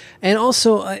happened? And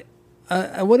also,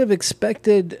 I would have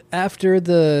expected after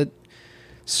the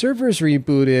servers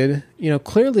rebooted,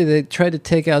 clearly they tried to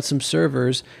take out some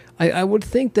servers. I would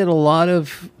think that a lot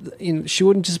of, she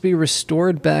wouldn't just be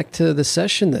restored back to the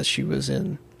session that she was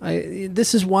in.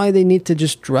 This is why they need to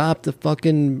just drop the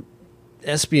fucking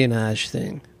espionage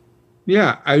thing.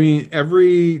 Yeah, I mean,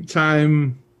 every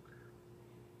time,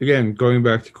 again, going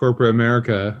back to corporate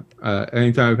America,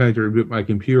 anytime I've had to reboot my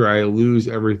computer, I lose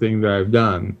everything that I've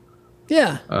done.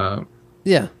 Yeah.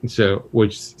 Yeah. So,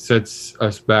 which sets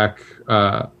us back,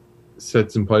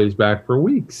 sets employees back for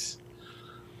weeks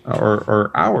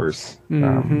or hours,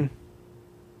 Mm-hmm.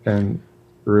 and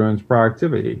ruins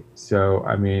productivity. So,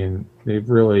 I mean, they've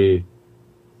really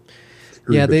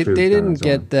screwed Yeah, the they troops didn't on this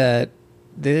get one. that.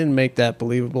 They didn't make that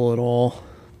believable at all.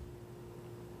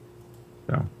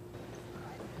 So.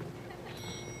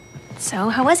 So,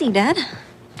 how was he, Dad?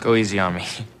 Go easy on me.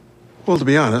 Well, to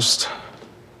be honest,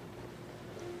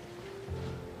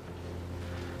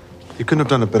 you couldn't have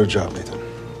done a better job, Nathan.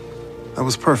 That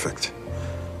was perfect.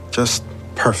 Just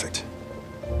perfect.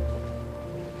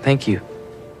 Thank you.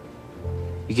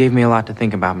 You gave me a lot to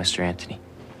think about, Mr. Anthony.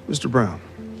 Mr. Brown.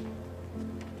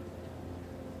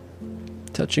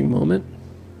 Touching moment.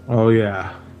 Oh,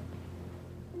 yeah.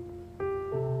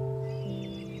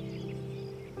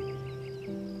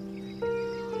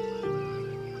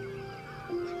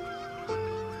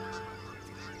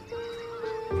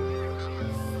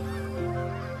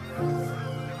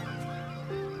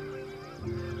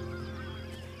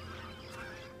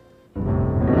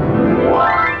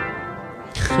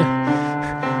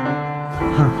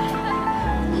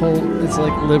 It's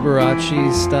like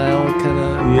Liberace style kind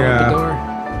of Yeah. pompadour.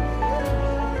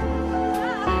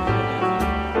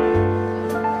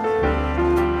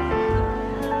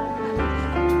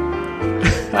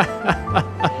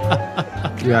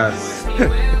 Yes.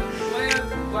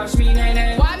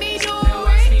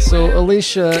 So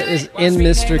Alicia is in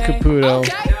Mr. Caputo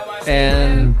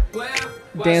and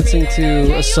dancing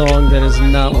to a song that is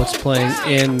not what's playing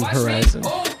in Horizon.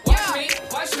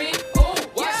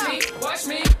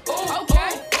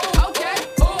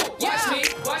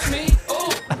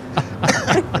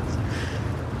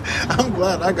 I'm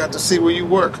glad I got to see where you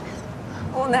work.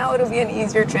 Well, now it'll be an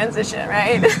easier transition,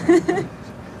 right?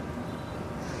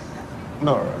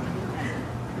 Nora.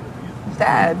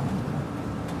 Dad.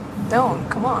 Don't.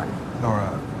 Come on.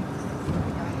 Nora.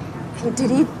 Hey,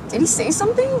 did he say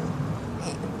something?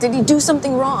 Did he do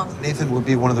something wrong? Nathan would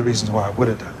be one of the reasons why I would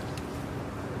have done it.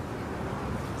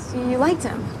 So you liked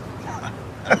him?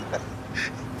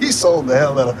 He sold the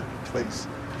hell out of the place.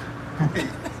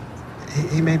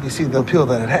 He made me see the appeal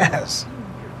that it has.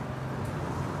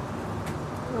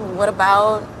 What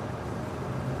about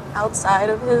outside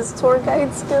of his tour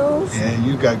guide skills? Yeah,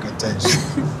 you got good taste.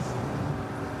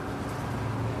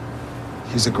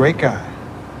 He's a great guy.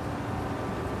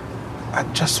 I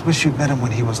just wish you met him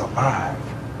when he was alive.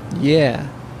 Yeah.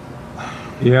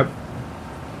 Yep.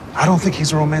 I don't think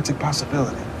he's a romantic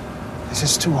possibility. It's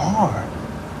just too hard.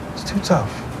 It's too tough.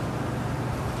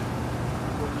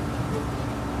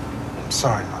 I'm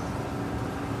sorry, Mom.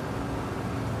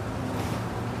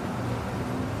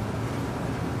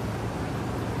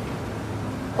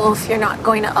 Well, if you're not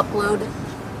going to upload,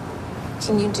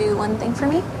 can you do one thing for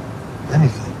me?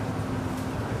 Anything.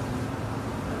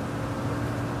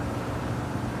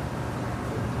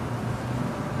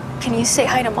 Can you say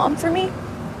hi to Mom for me?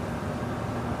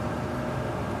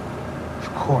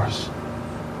 Of course.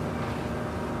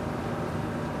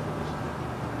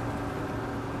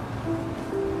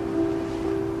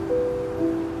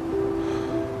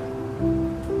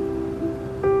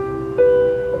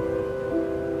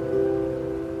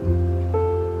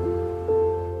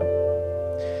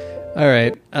 All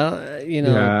right.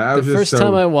 Yeah, I the was just first so-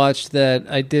 time I watched that,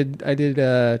 I did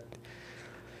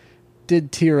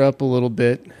tear up a little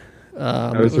bit. It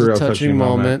was was a a real touching touching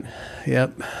moment. moment.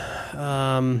 Yep.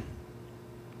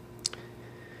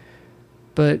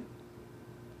 But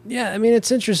yeah, I mean,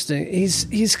 it's interesting.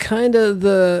 He's kind of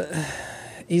the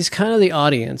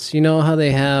audience. You know how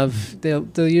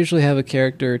they'll usually have a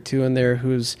character or two in there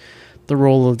who's the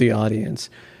role of the audience.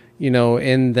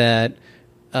 In that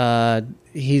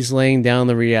he's laying down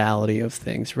the reality of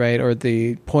things, right? Or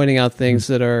the pointing out things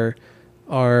that are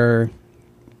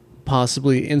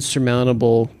possibly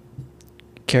insurmountable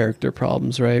character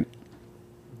problems, right?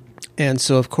 And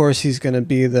so, of course, he's going to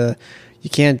be you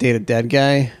can't date a dead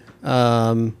guy.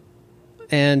 And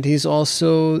he's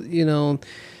also, the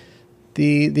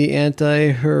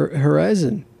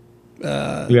anti-Horizon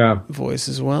voice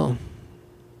as well.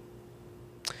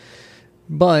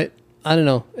 But I don't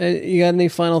know. You got any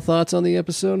final thoughts on the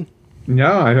episode? No,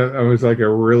 I was like a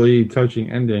really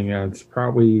touching ending. It's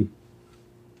probably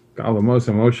the most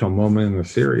emotional moment in the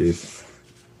series.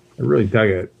 I really dug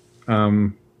it. I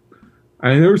mean,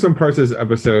 there were some parts of this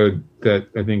episode that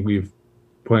I think we've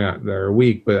pointed out that are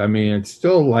weak, but I mean, it's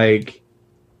still a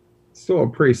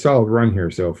pretty solid run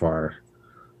here so far.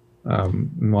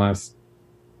 In the last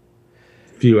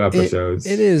few episodes,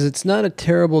 it is. It's not a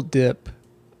terrible dip.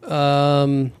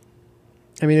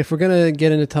 I mean, if we're gonna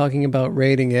get into talking about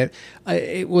rating it,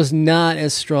 it was not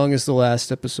as strong as the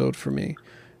last episode for me.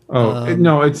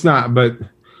 No, it's not. But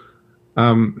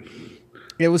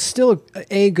it was still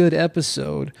a good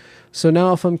episode. So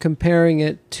now, if I'm comparing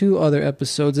it to other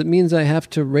episodes, it means I have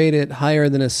to rate it higher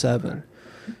than a 7.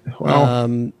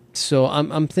 Well, so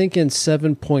I'm thinking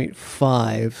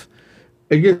 7.5.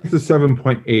 It gets to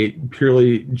 7.8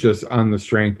 purely just on the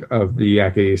strength of the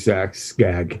Yakety Sax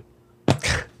gag.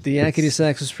 The Yakety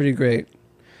Sax was pretty great.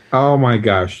 Oh my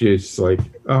gosh, it's like,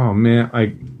 oh man,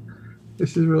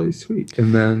 this is really sweet.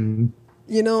 And then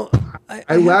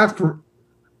I laughed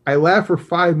for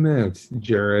 5 minutes,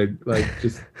 Jared. Like,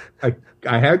 just I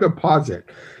had to pause it,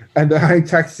 and then I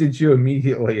texted you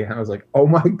immediately, and I was like, oh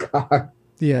my god.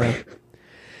 Yeah.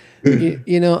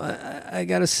 I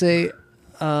gotta say,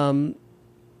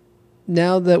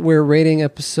 now that we're rating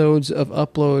episodes of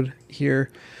Upload here,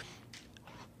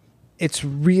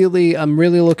 I'm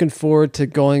really looking forward to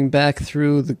going back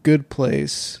through The Good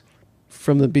Place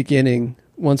from the beginning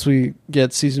once we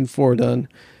get season 4 done,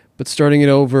 but starting it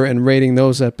over and rating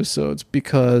those episodes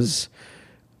because,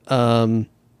 I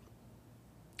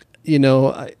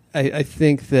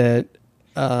think that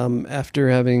after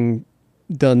having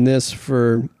done this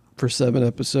for 7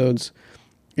 episodes,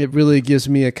 it really gives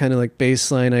me a kind of like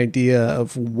baseline idea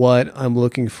of what I'm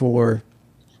looking for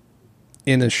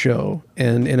in a show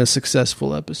and in a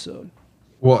successful episode.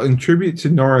 Well, in tribute to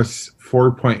Nora's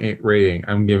 4.8 rating,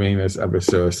 I'm giving this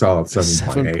episode a solid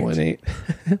 7.8.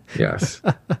 7.8. Yes.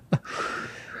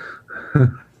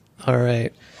 All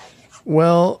right.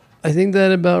 Well, I think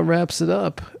that about wraps it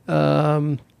up.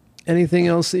 Anything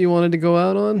else that you wanted to go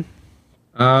out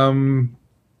on?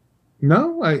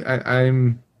 No,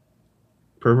 I'm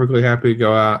perfectly happy to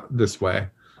go out this way.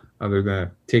 Other than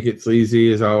take it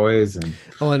sleazy as always, and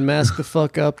mask the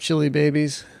fuck up, Chili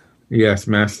Babies. Yes,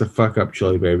 mask the fuck up,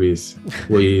 Chili Babies,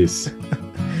 please.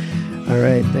 All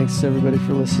right, thanks everybody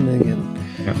for listening,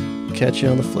 and catch you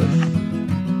on the flip.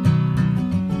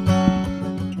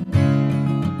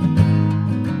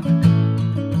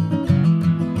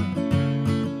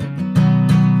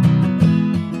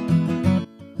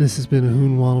 This has been a Hoot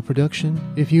and Waddle production.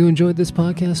 If you enjoyed this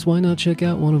podcast, why not check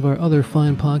out one of our other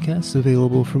fine podcasts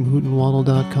available from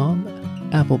hootandwaddle.com,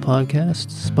 Apple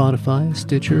Podcasts, Spotify,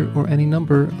 Stitcher, or any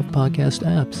number of podcast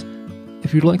apps.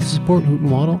 If you'd like to support Hoot and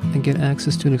Waddle and get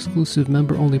access to an exclusive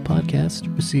member-only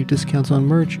podcast, receive discounts on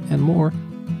merch, and more,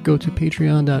 go to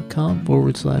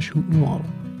patreon.com/Hoot and Waddle.